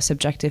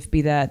subjective,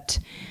 be that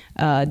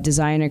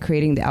designer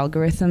creating the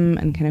algorithm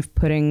and kind of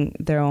putting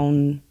their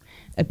own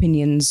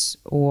opinions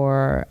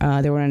or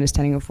their own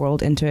understanding of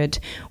world into it,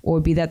 or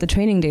be that the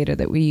training data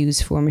that we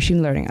use for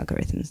machine learning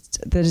algorithms.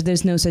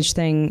 There's no such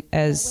thing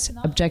as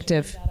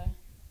objective.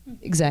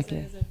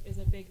 Exactly. Is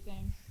a big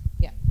thing.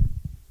 Yeah.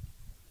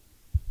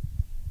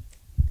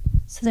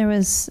 So there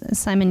was,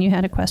 Simon, you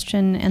had a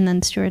question, and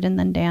then Stuart, and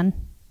then Dan.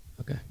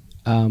 Okay.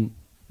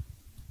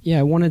 Yeah,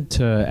 I wanted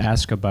to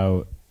ask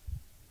about,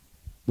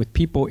 with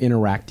people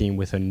interacting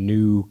with a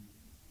new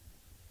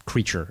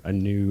creature, a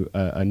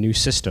new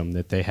system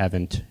that they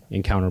haven't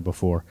encountered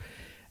before.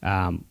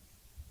 I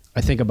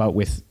think about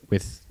with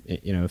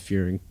if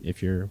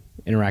you're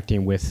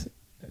interacting with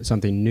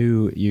something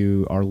new,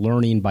 you are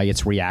learning by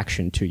its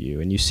reaction to you,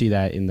 and you see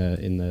that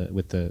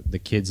with the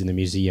kids in the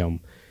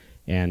museum,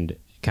 and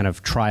kind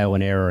of trial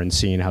and error and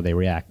seeing how they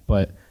react.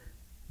 But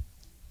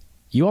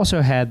you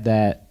also had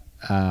that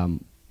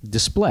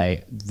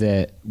display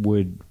that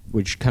would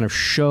kind of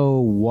show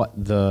what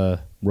the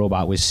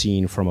robot was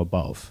seeing from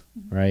above,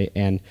 right?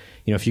 And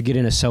if you get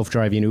in a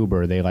self-driving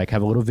Uber, they like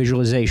have a little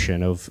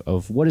visualization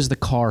of what is the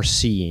car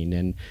seeing,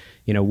 and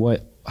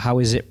how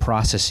is it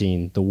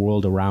processing the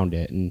world around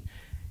it. And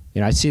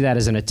I see that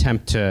as an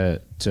attempt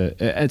to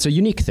it's a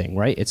unique thing,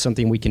 right? It's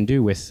something we can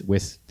do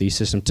with these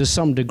systems to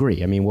some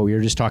degree. I mean, what we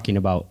were just talking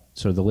about,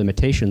 sort of the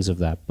limitations of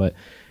that, but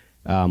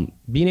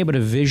being able to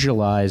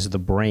visualize the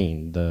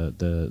brain,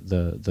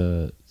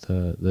 the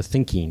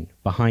thinking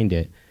behind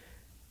it.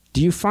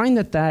 Do you find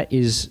that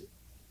is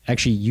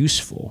actually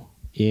useful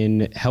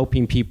in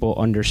helping people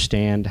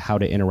understand how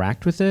to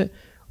interact with it,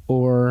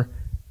 or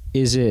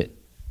is it,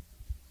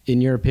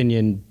 in your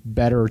opinion,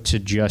 better to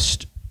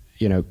just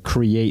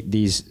create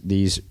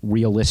these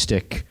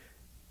realistic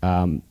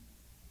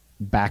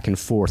back and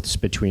forths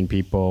between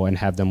people and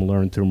have them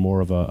learn through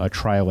more of a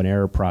trial and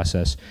error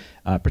process,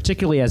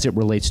 particularly as it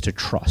relates to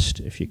trust,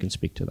 if you can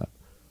speak to that?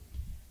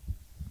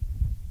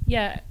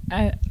 Yeah,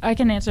 I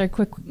can answer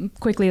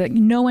quickly. Like,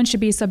 no one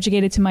should be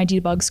subjugated to my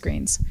debug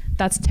screens.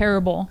 That's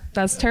terrible.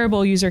 That's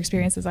terrible user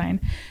experience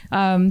design.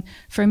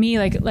 For me,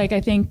 like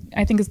I think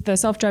the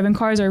self-driving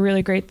cars are a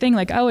really great thing.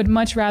 Like, I would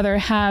much rather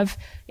have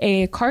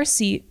a car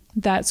seat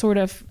that sort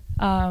of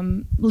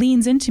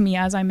leans into me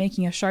as I'm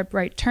making a sharp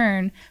right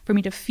turn, for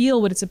me to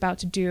feel what it's about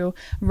to do,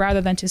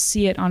 rather than to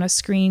see it on a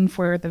screen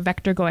for the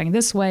vector going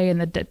this way and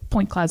the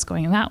point clouds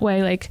going that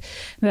way. Like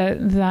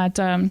that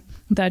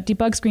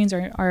debug screens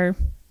are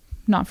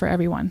not for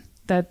everyone.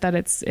 And that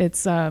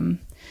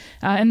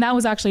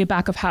was actually a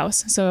back of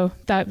house, so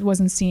that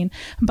wasn't seen.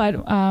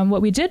 But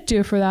what we did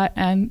do for that,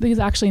 and these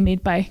actually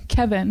made by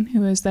Kevin,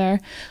 who was there,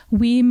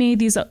 we made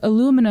these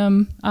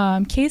aluminum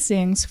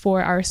casings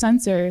for our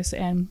sensors,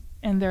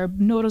 and they're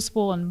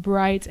noticeable and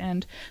bright.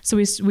 And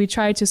so we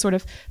tried to sort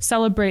of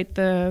celebrate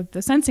the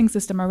sensing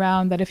system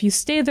around that. If you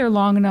stayed there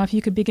long enough,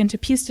 you could begin to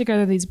piece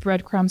together these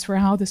breadcrumbs for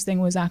how this thing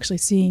was actually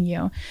seeing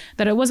you.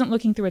 That it wasn't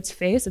looking through its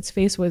face. Its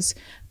face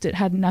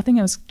had nothing.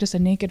 It was just a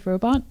naked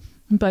robot.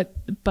 But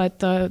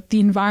the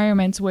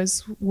environment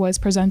was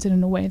presented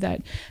in a way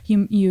that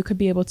you could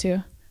be able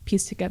to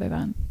piece together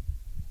that.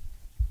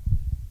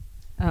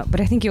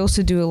 But I think you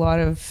also do a lot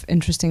of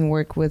interesting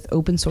work with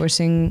open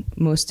sourcing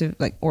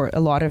a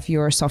lot of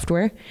your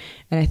software.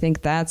 And I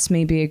think that's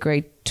maybe a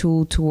great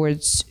tool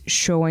towards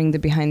showing the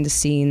behind the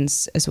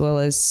scenes, as well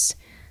as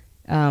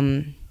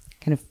kind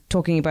of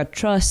talking about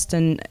trust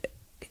and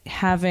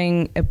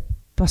having a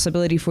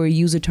possibility for a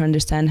user to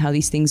understand how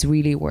these things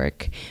really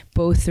work,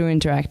 both through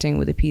interacting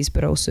with the piece,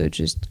 but also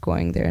just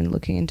going there and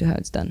looking into how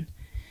it's done.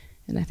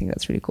 And I think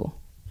that's really cool.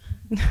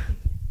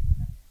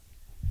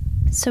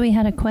 So we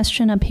had a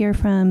question up here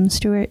from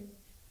Stuart,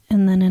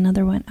 and then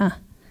another one.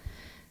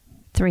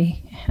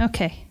 3.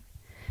 Okay.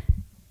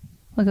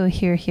 We'll go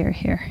here.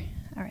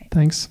 All right.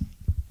 Thanks.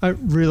 I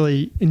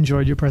really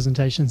enjoyed your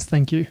presentations.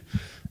 Thank you.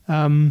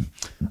 In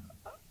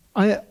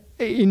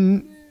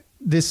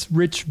this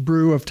rich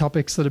brew of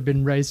topics that have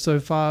been raised so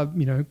far,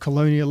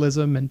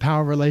 colonialism and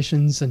power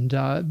relations and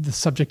the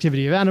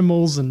subjectivity of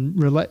animals and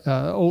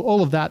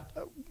all of that,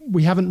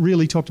 we haven't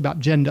really talked about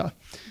gender.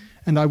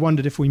 And I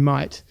wondered if we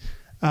might.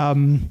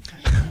 And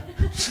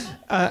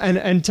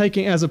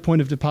taking as a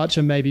point of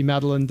departure, maybe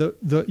Madeline,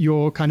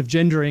 your kind of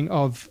gendering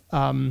of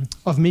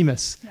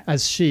Mimas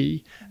as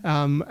she,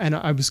 and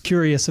I was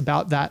curious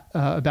about that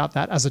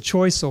as a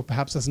choice or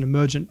perhaps as an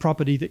emergent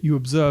property that you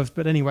observed.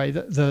 But anyway,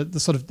 the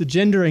sort of the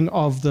gendering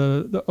of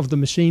the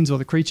machines or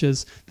the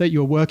creatures that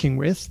you're working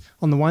with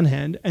on the one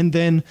hand, and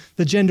then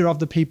the gender of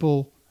the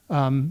people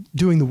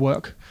doing the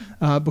work.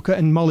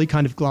 And Molly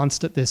kind of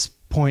glanced at this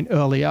point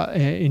earlier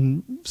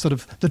in sort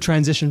of the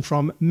transition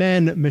from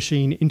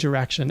man-machine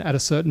interaction at a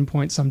certain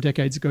point some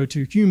decades ago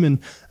to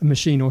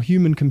human-machine or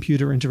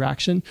human-computer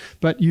interaction.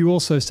 But you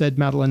also said,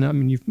 Madeline, I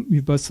mean,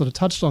 you've both sort of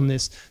touched on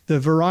this, the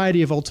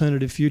variety of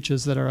alternative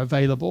futures that are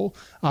available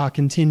are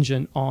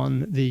contingent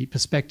on the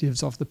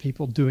perspectives of the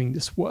people doing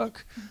this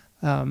work.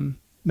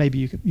 Maybe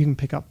you can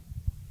pick up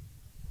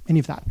any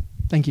of that.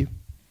 Thank you.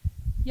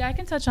 Yeah, I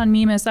can touch on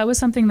Mimas. That was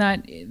something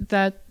that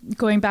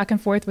going back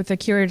and forth with the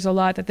curators a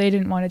lot, that they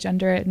didn't want to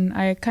gender it, and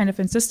I kind of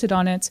insisted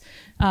on it.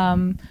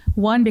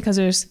 One, because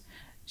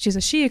she's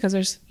a she, because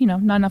there's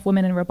not enough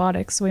women in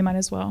robotics, so we might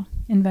as well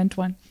invent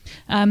one.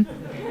 But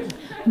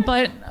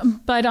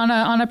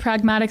on a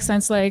pragmatic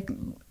sense,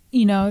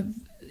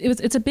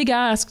 it's a big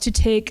ask to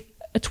take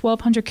a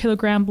 1,200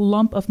 kilogram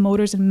lump of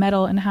motors and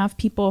metal and have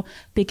people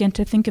begin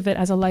to think of it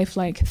as a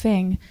lifelike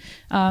thing.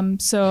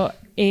 So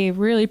a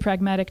really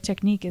pragmatic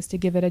technique is to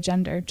give it a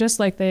gender, just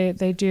like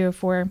they do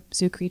for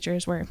zoo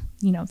creatures, where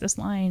this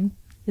lion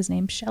is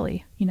named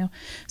Shelley.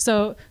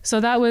 So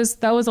that was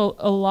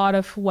a lot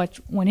of what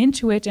went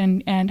into it,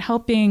 and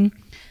helping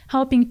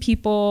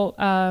people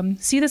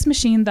see this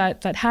machine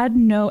that had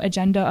no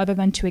agenda other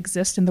than to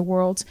exist in the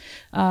world,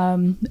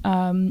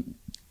 and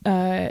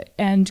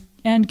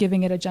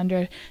giving it a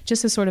gender,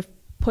 just to sort of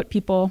put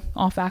people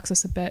off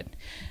axis a bit.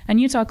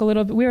 And you talk a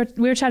little bit, we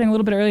were chatting a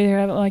little bit earlier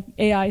about like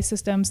AI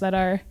systems that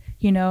are,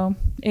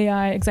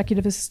 AI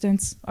executive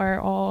assistants are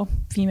all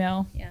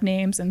female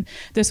names, and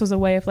this was a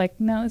way of like,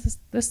 no,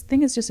 this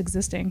thing is just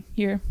existing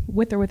here,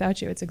 with or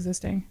without you, it's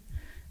existing.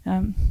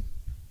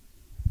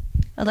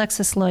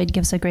 Alexis Lloyd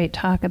gives a great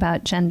talk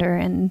about gender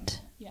and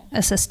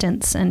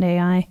assistants and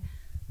AI.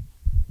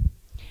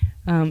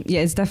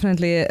 It's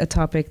definitely a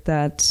topic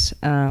that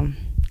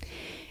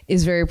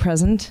is very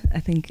present, I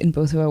think, in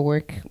both of our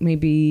work.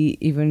 Maybe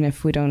even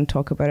if we don't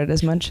talk about it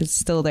as much, it's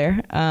still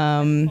there.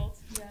 I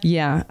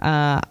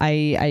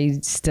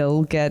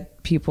still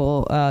get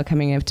people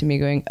coming up to me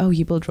going, "Oh,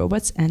 you build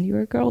robots and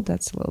you're a girl?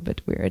 That's a little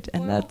bit weird."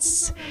 And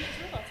that's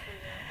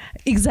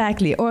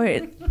exactly,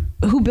 or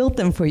who built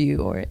them for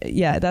you? Or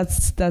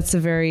that's a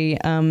very.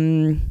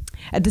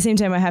 At the same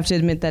time, I have to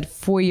admit that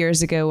 4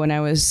 years ago, when I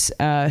was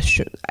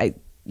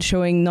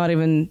showing not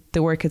even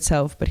the work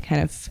itself, but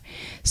kind of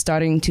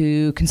starting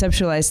to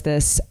conceptualize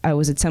this, I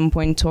was at some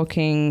point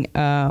talking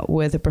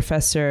with a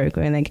professor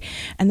going like,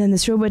 and then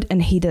this robot,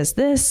 and he does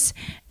this,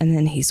 and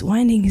then he's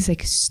winding. He's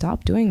like,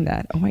 stop doing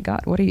that. Oh my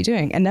God, what are you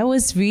doing? And that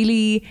was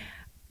really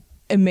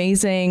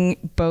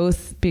amazing,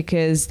 both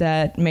because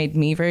that made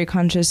me very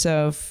conscious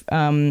of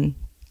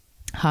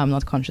how I'm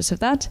not conscious of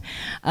that.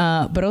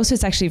 But also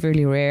it's actually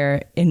really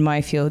rare in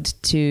my field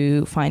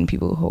to find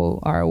people who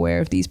are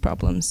aware of these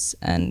problems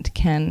and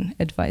can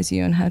advise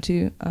you on how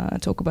to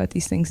talk about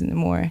these things in a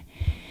more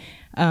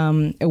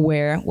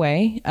aware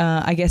way.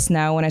 I guess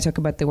now when I talk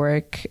about the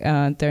work,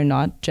 they're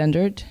not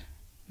gendered.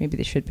 Maybe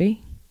they should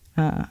be.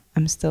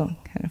 I'm still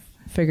kind of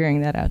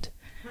figuring that out.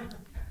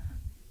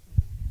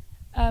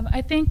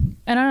 I think,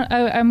 and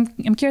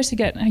I'm curious to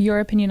get your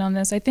opinion on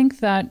this. I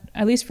think that,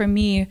 at least for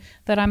me,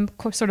 that I'm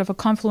sort of a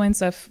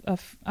confluence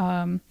of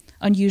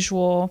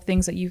unusual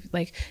things that you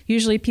like.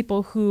 Usually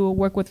people who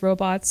work with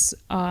robots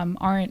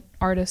aren't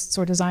artists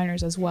or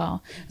designers as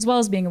well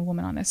as being a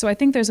woman on this. So I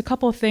think there's a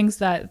couple of things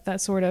that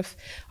sort of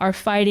are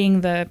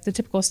fighting the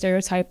typical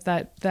stereotype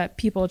that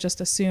people just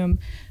assume.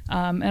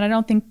 And I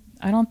don't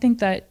think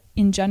that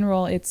in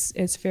general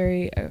it's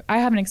very, I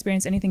haven't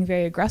experienced anything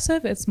very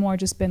aggressive. It's more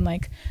just been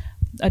like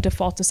a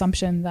default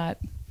assumption that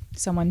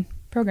someone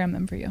programmed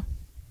them for you.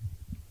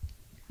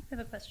 I have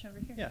a question over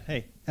here. Yeah,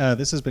 hey,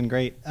 this has been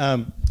great.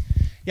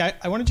 Yeah,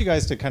 I wanted you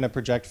guys to kind of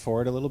project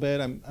forward a little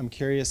bit. I'm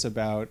curious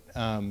about,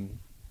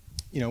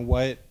 you know,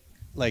 what,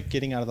 like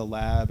getting out of the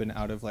lab and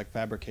out of like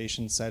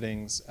fabrication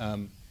settings,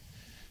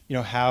 you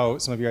know, how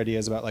some of your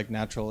ideas about like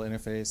natural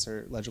interface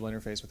or legible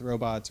interface with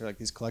robots or like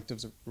these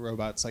collectives of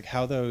robots, like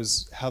how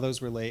those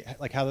relate,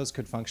 like how those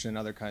could function in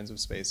other kinds of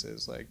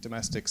spaces, like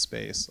domestic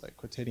space, like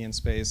quotidian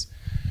space.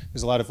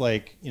 There's a lot of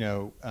like, you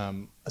know,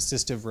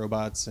 assistive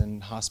robots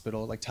in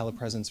hospital, like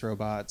telepresence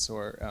robots,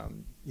 or,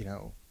 you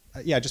know,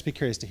 yeah, just be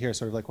curious to hear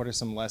sort of like what are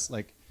some less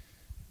like,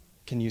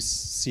 can you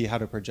see how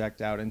to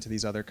project out into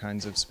these other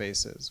kinds of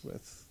spaces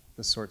with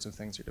the sorts of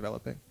things you're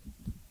developing?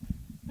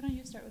 Why don't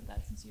you start with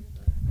that since you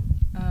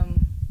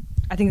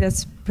I think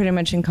that's pretty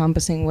much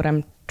encompassing what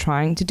I'm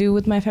trying to do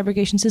with my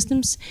fabrication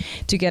systems,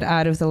 to get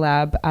out of the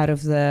lab, out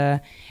of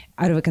a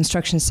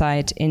construction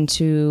site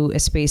into a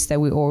space that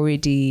we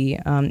already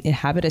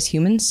inhabit as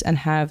humans, and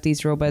have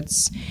these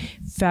robots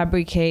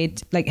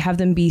fabricate, like have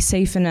them be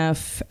safe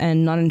enough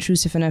and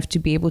non-intrusive enough to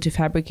be able to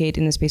fabricate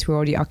in the space we're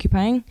already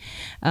occupying,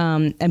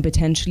 and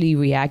potentially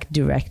react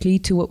directly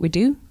to what we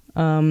do.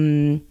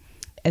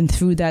 And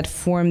through that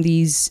form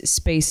these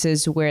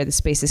spaces where the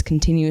space is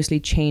continuously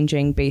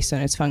changing based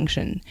on its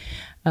function,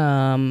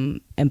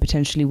 and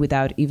potentially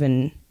without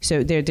even,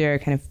 so there are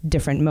kind of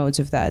different modes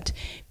of that,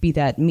 be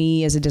that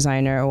me as a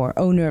designer or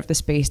owner of the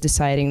space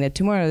deciding that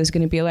tomorrow there's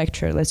going to be a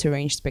lecture, let's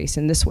arrange space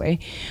in this way,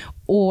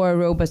 or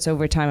robots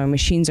over time or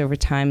machines over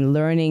time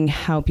learning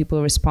how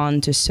people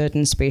respond to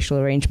certain spatial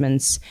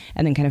arrangements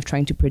and then kind of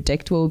trying to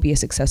predict what will be a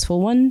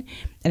successful one.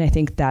 And I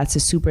think that's a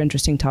super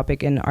interesting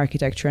topic in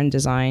architecture and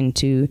design,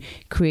 to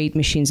create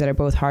machines that are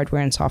both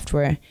hardware and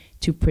software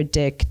to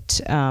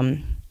predict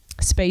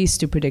space,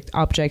 to predict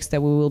objects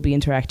that we will be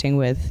interacting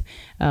with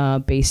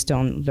based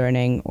on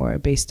learning or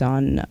based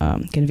on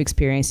kind of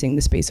experiencing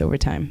the space over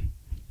time.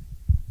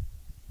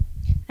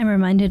 I'm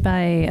reminded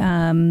by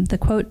the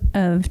quote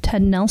of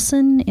Ted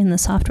Nelson in the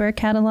software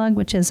catalog,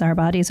 which is, "Our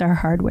bodies are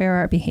hardware,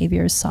 our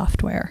behavior is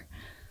software."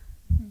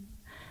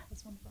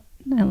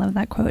 I love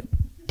that quote.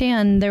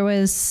 Dan, there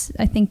was,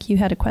 I think you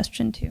had a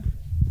question too.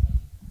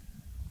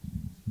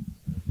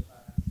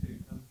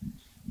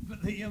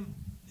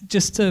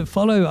 Just to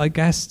follow, I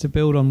guess, to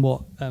build on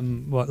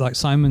what like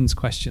Simon's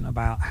question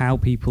about how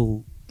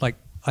people, like,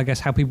 I guess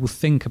how people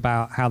think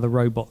about how the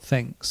robot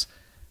thinks,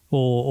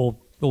 or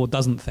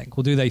doesn't think,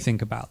 or do they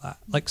think about that?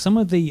 Like some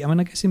of the, I mean,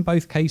 I guess in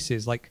both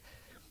cases, like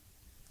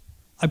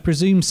I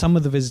presume some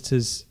of the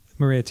visitors,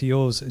 Maria, to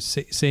yours,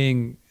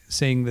 seeing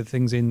the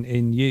things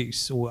in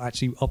use or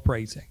actually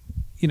operating,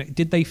 you know,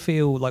 did they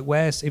feel like,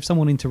 if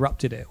someone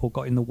interrupted it or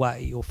got in the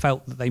way or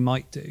felt that they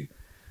might do,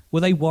 were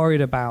they worried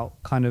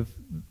about kind of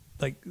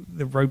like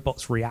the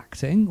robots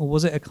reacting, or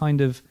was it a kind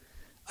of,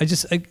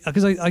 because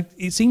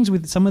it seems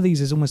with some of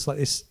these is almost like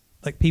this,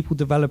 like people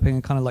developing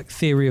a kind of like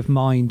theory of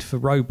mind for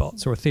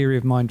robots or a theory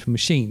of mind for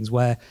machines,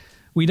 where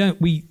we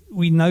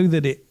know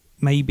that it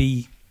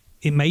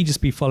may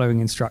just be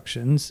following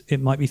instructions, it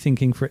might be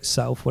thinking for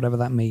itself, whatever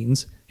that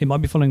means, it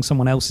might be following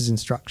someone else's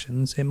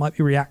instructions, it might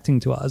be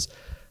reacting to us.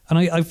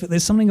 And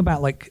there's something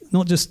about, like,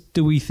 not just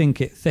do we think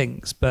it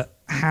thinks, but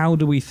how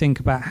do we think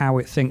about how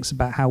it thinks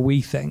about how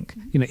we think?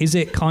 You know, is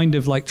it kind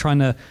of like trying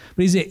to,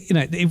 but is it, you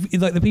know,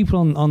 if, like the people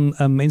on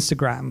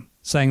Instagram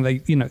saying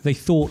they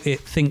thought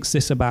it thinks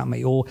this about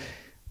me, or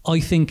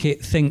I think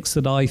it thinks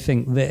that I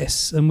think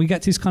this, and we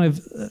get this kind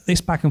of this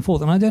back and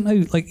forth. And I don't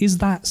know, like, is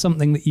that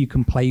something that you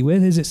can play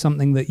with? Is it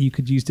something that you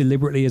could use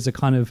deliberately as a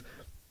kind of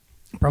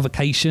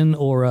provocation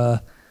or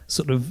a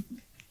sort of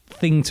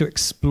thing to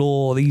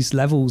explore these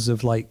levels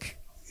of, like,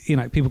 you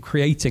know, people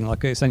creating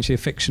like essentially a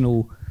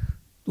fictional,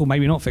 or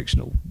maybe not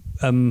fictional,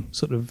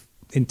 sort of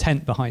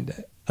intent behind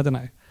it. I don't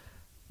know.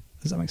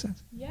 Does that make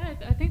sense? Yeah,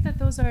 I think that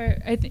those are,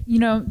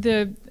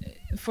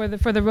 for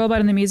the robot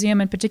in the museum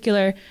in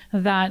particular,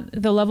 that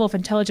the level of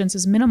intelligence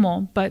is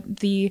minimal, but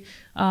the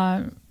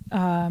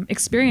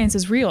experience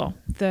is real.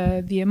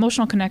 The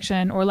emotional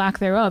connection or lack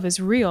thereof is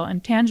real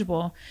and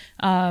tangible,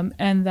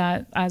 and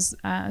that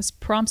as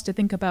prompts to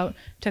think about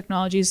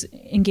technology's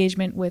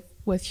engagement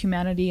with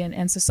humanity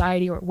and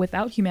society, or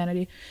without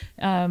humanity,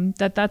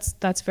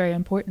 that's very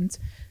important.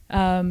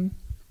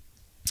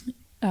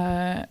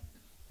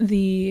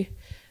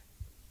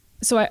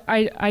 So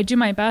I do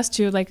my best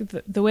to, like,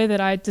 the way that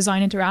I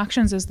design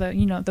interactions is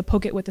the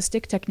poke it with the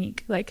stick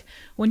technique. Like,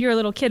 when you're a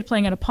little kid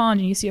playing at a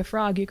pond and you see a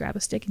frog, you grab a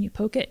stick and you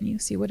poke it and you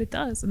see what it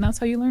does, and that's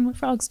how you learn what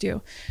frogs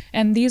do.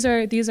 And these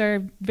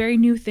are very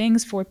new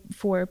things for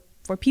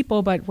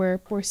people, but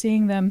we're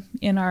seeing them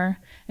in our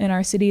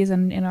cities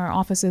and in our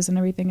offices and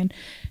everything,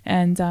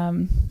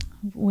 and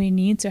we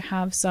need to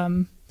have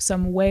some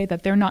way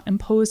that they're not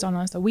imposed on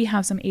us, that we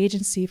have some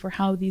agency for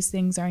how these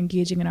things are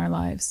engaging in our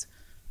lives.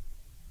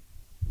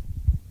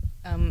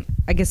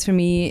 I guess for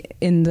me,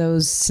 in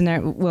those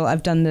scenarios, well,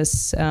 I've done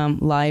this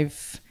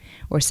live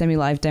or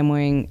semi-live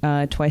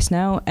demoing twice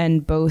now,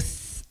 and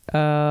both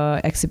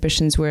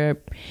exhibitions were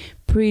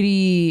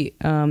pretty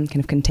kind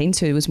of contained,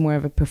 so it was more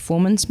of a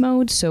performance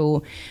mode.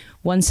 So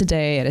once a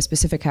day at a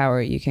specific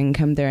hour, you can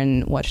come there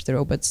and watch the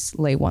robots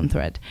lay one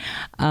thread.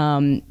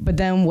 But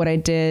then what I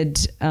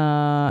did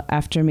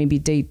after maybe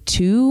day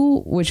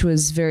 2, which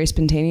was very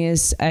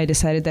spontaneous, I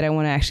decided that I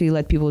want to actually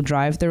let people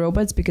drive the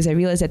robots, because I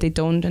realized that they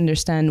don't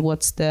understand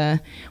what's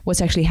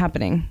actually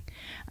happening.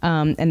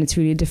 And it's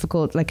really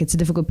difficult, like it's a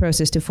difficult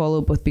process to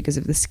follow, both because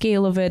of the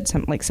scale of it,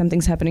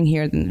 something's happening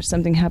here, then there's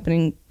something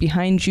happening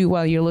behind you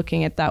while you're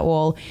looking at that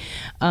wall.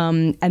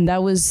 And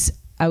that was,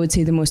 I would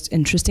say, the most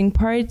interesting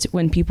part,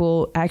 when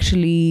people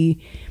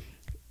actually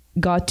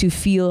got to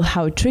feel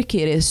how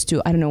tricky it is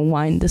to, I don't know,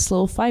 wind this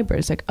little fiber.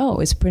 It's like, oh,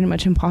 it's pretty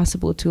much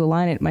impossible to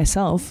align it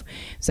myself.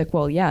 It's like,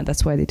 well, yeah,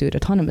 that's why they do it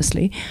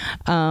autonomously.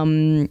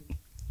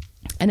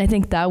 And I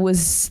think that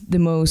was the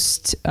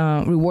most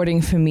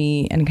rewarding for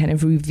me, and kind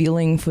of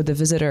revealing for the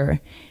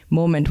visitor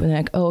moment, when they're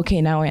like, oh, okay,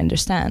 now I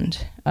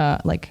understand.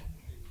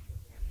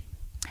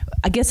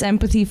 I guess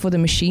empathy for the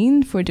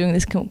machine for doing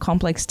this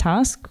complex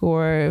task,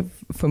 or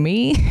for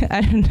me,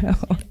 I don't know.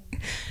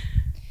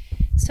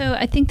 So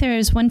I think there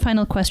is one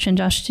final question.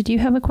 Josh, did you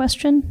have a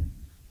question?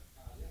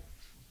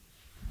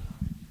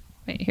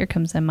 Wait, here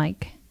comes a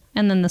mic.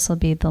 And then this will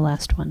be the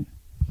last one.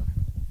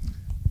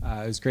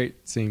 It was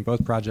great seeing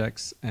both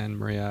projects, and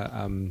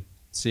Maria,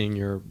 seeing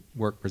your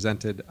work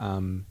presented.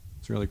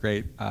 It's really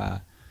great.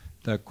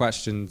 The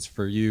questions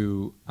for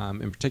you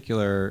in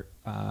particular,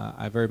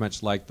 I very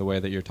much like the way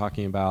that you're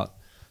talking about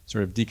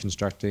sort of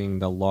deconstructing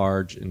the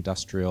large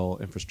industrial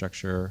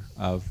infrastructure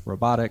of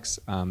robotics,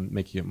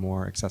 making it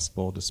more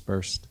accessible,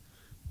 dispersed,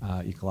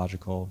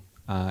 ecological.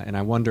 And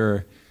I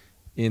wonder,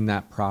 in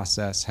that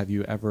process, have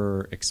you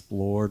ever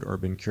explored or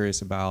been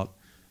curious about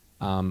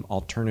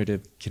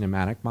alternative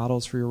kinematic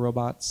models for your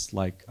robots,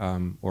 like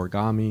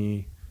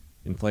origami,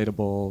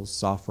 inflatables,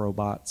 soft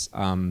robots,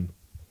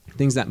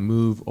 things that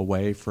move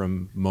away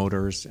from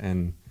motors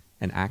and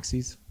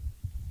axes?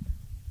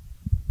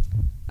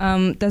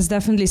 That's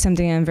definitely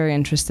something I'm very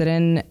interested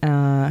in,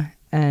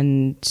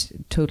 and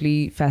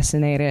totally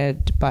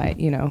fascinated by,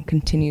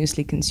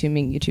 continuously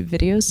consuming YouTube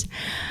videos.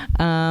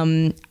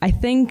 I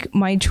think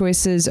my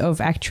choices of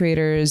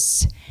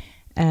actuators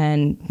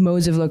and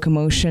modes of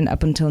locomotion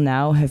up until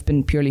now have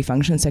been purely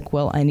functions. Like,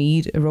 well, I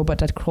need a robot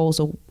that crawls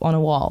on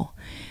a wall.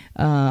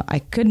 I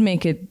could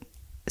make it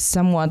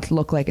somewhat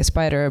look like a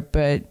spider,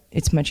 but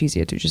it's much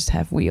easier to just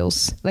have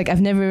wheels. Like,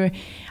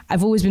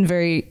 I've always been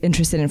very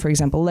interested in, for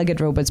example,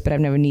 legged robots, but I've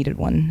never needed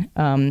one.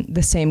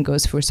 The same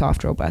goes for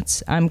soft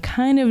robots. I'm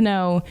kind of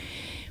now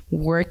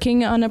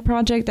working on a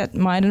project that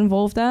might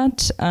involve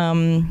that.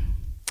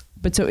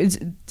 But so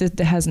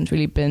there hasn't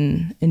really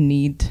been a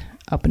need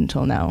up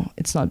until now.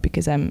 It's not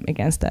because I'm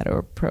against that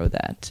or pro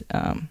that.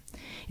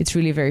 It's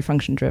really very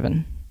function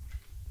driven.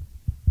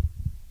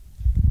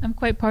 I'm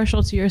quite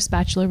partial to your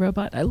spatula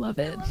robot. I love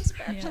it. I love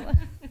spatula.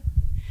 Yeah.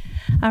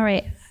 All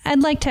right.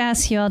 I'd like to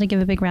ask you all to give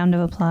a big round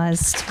of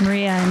applause to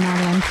Maria and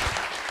Madeline.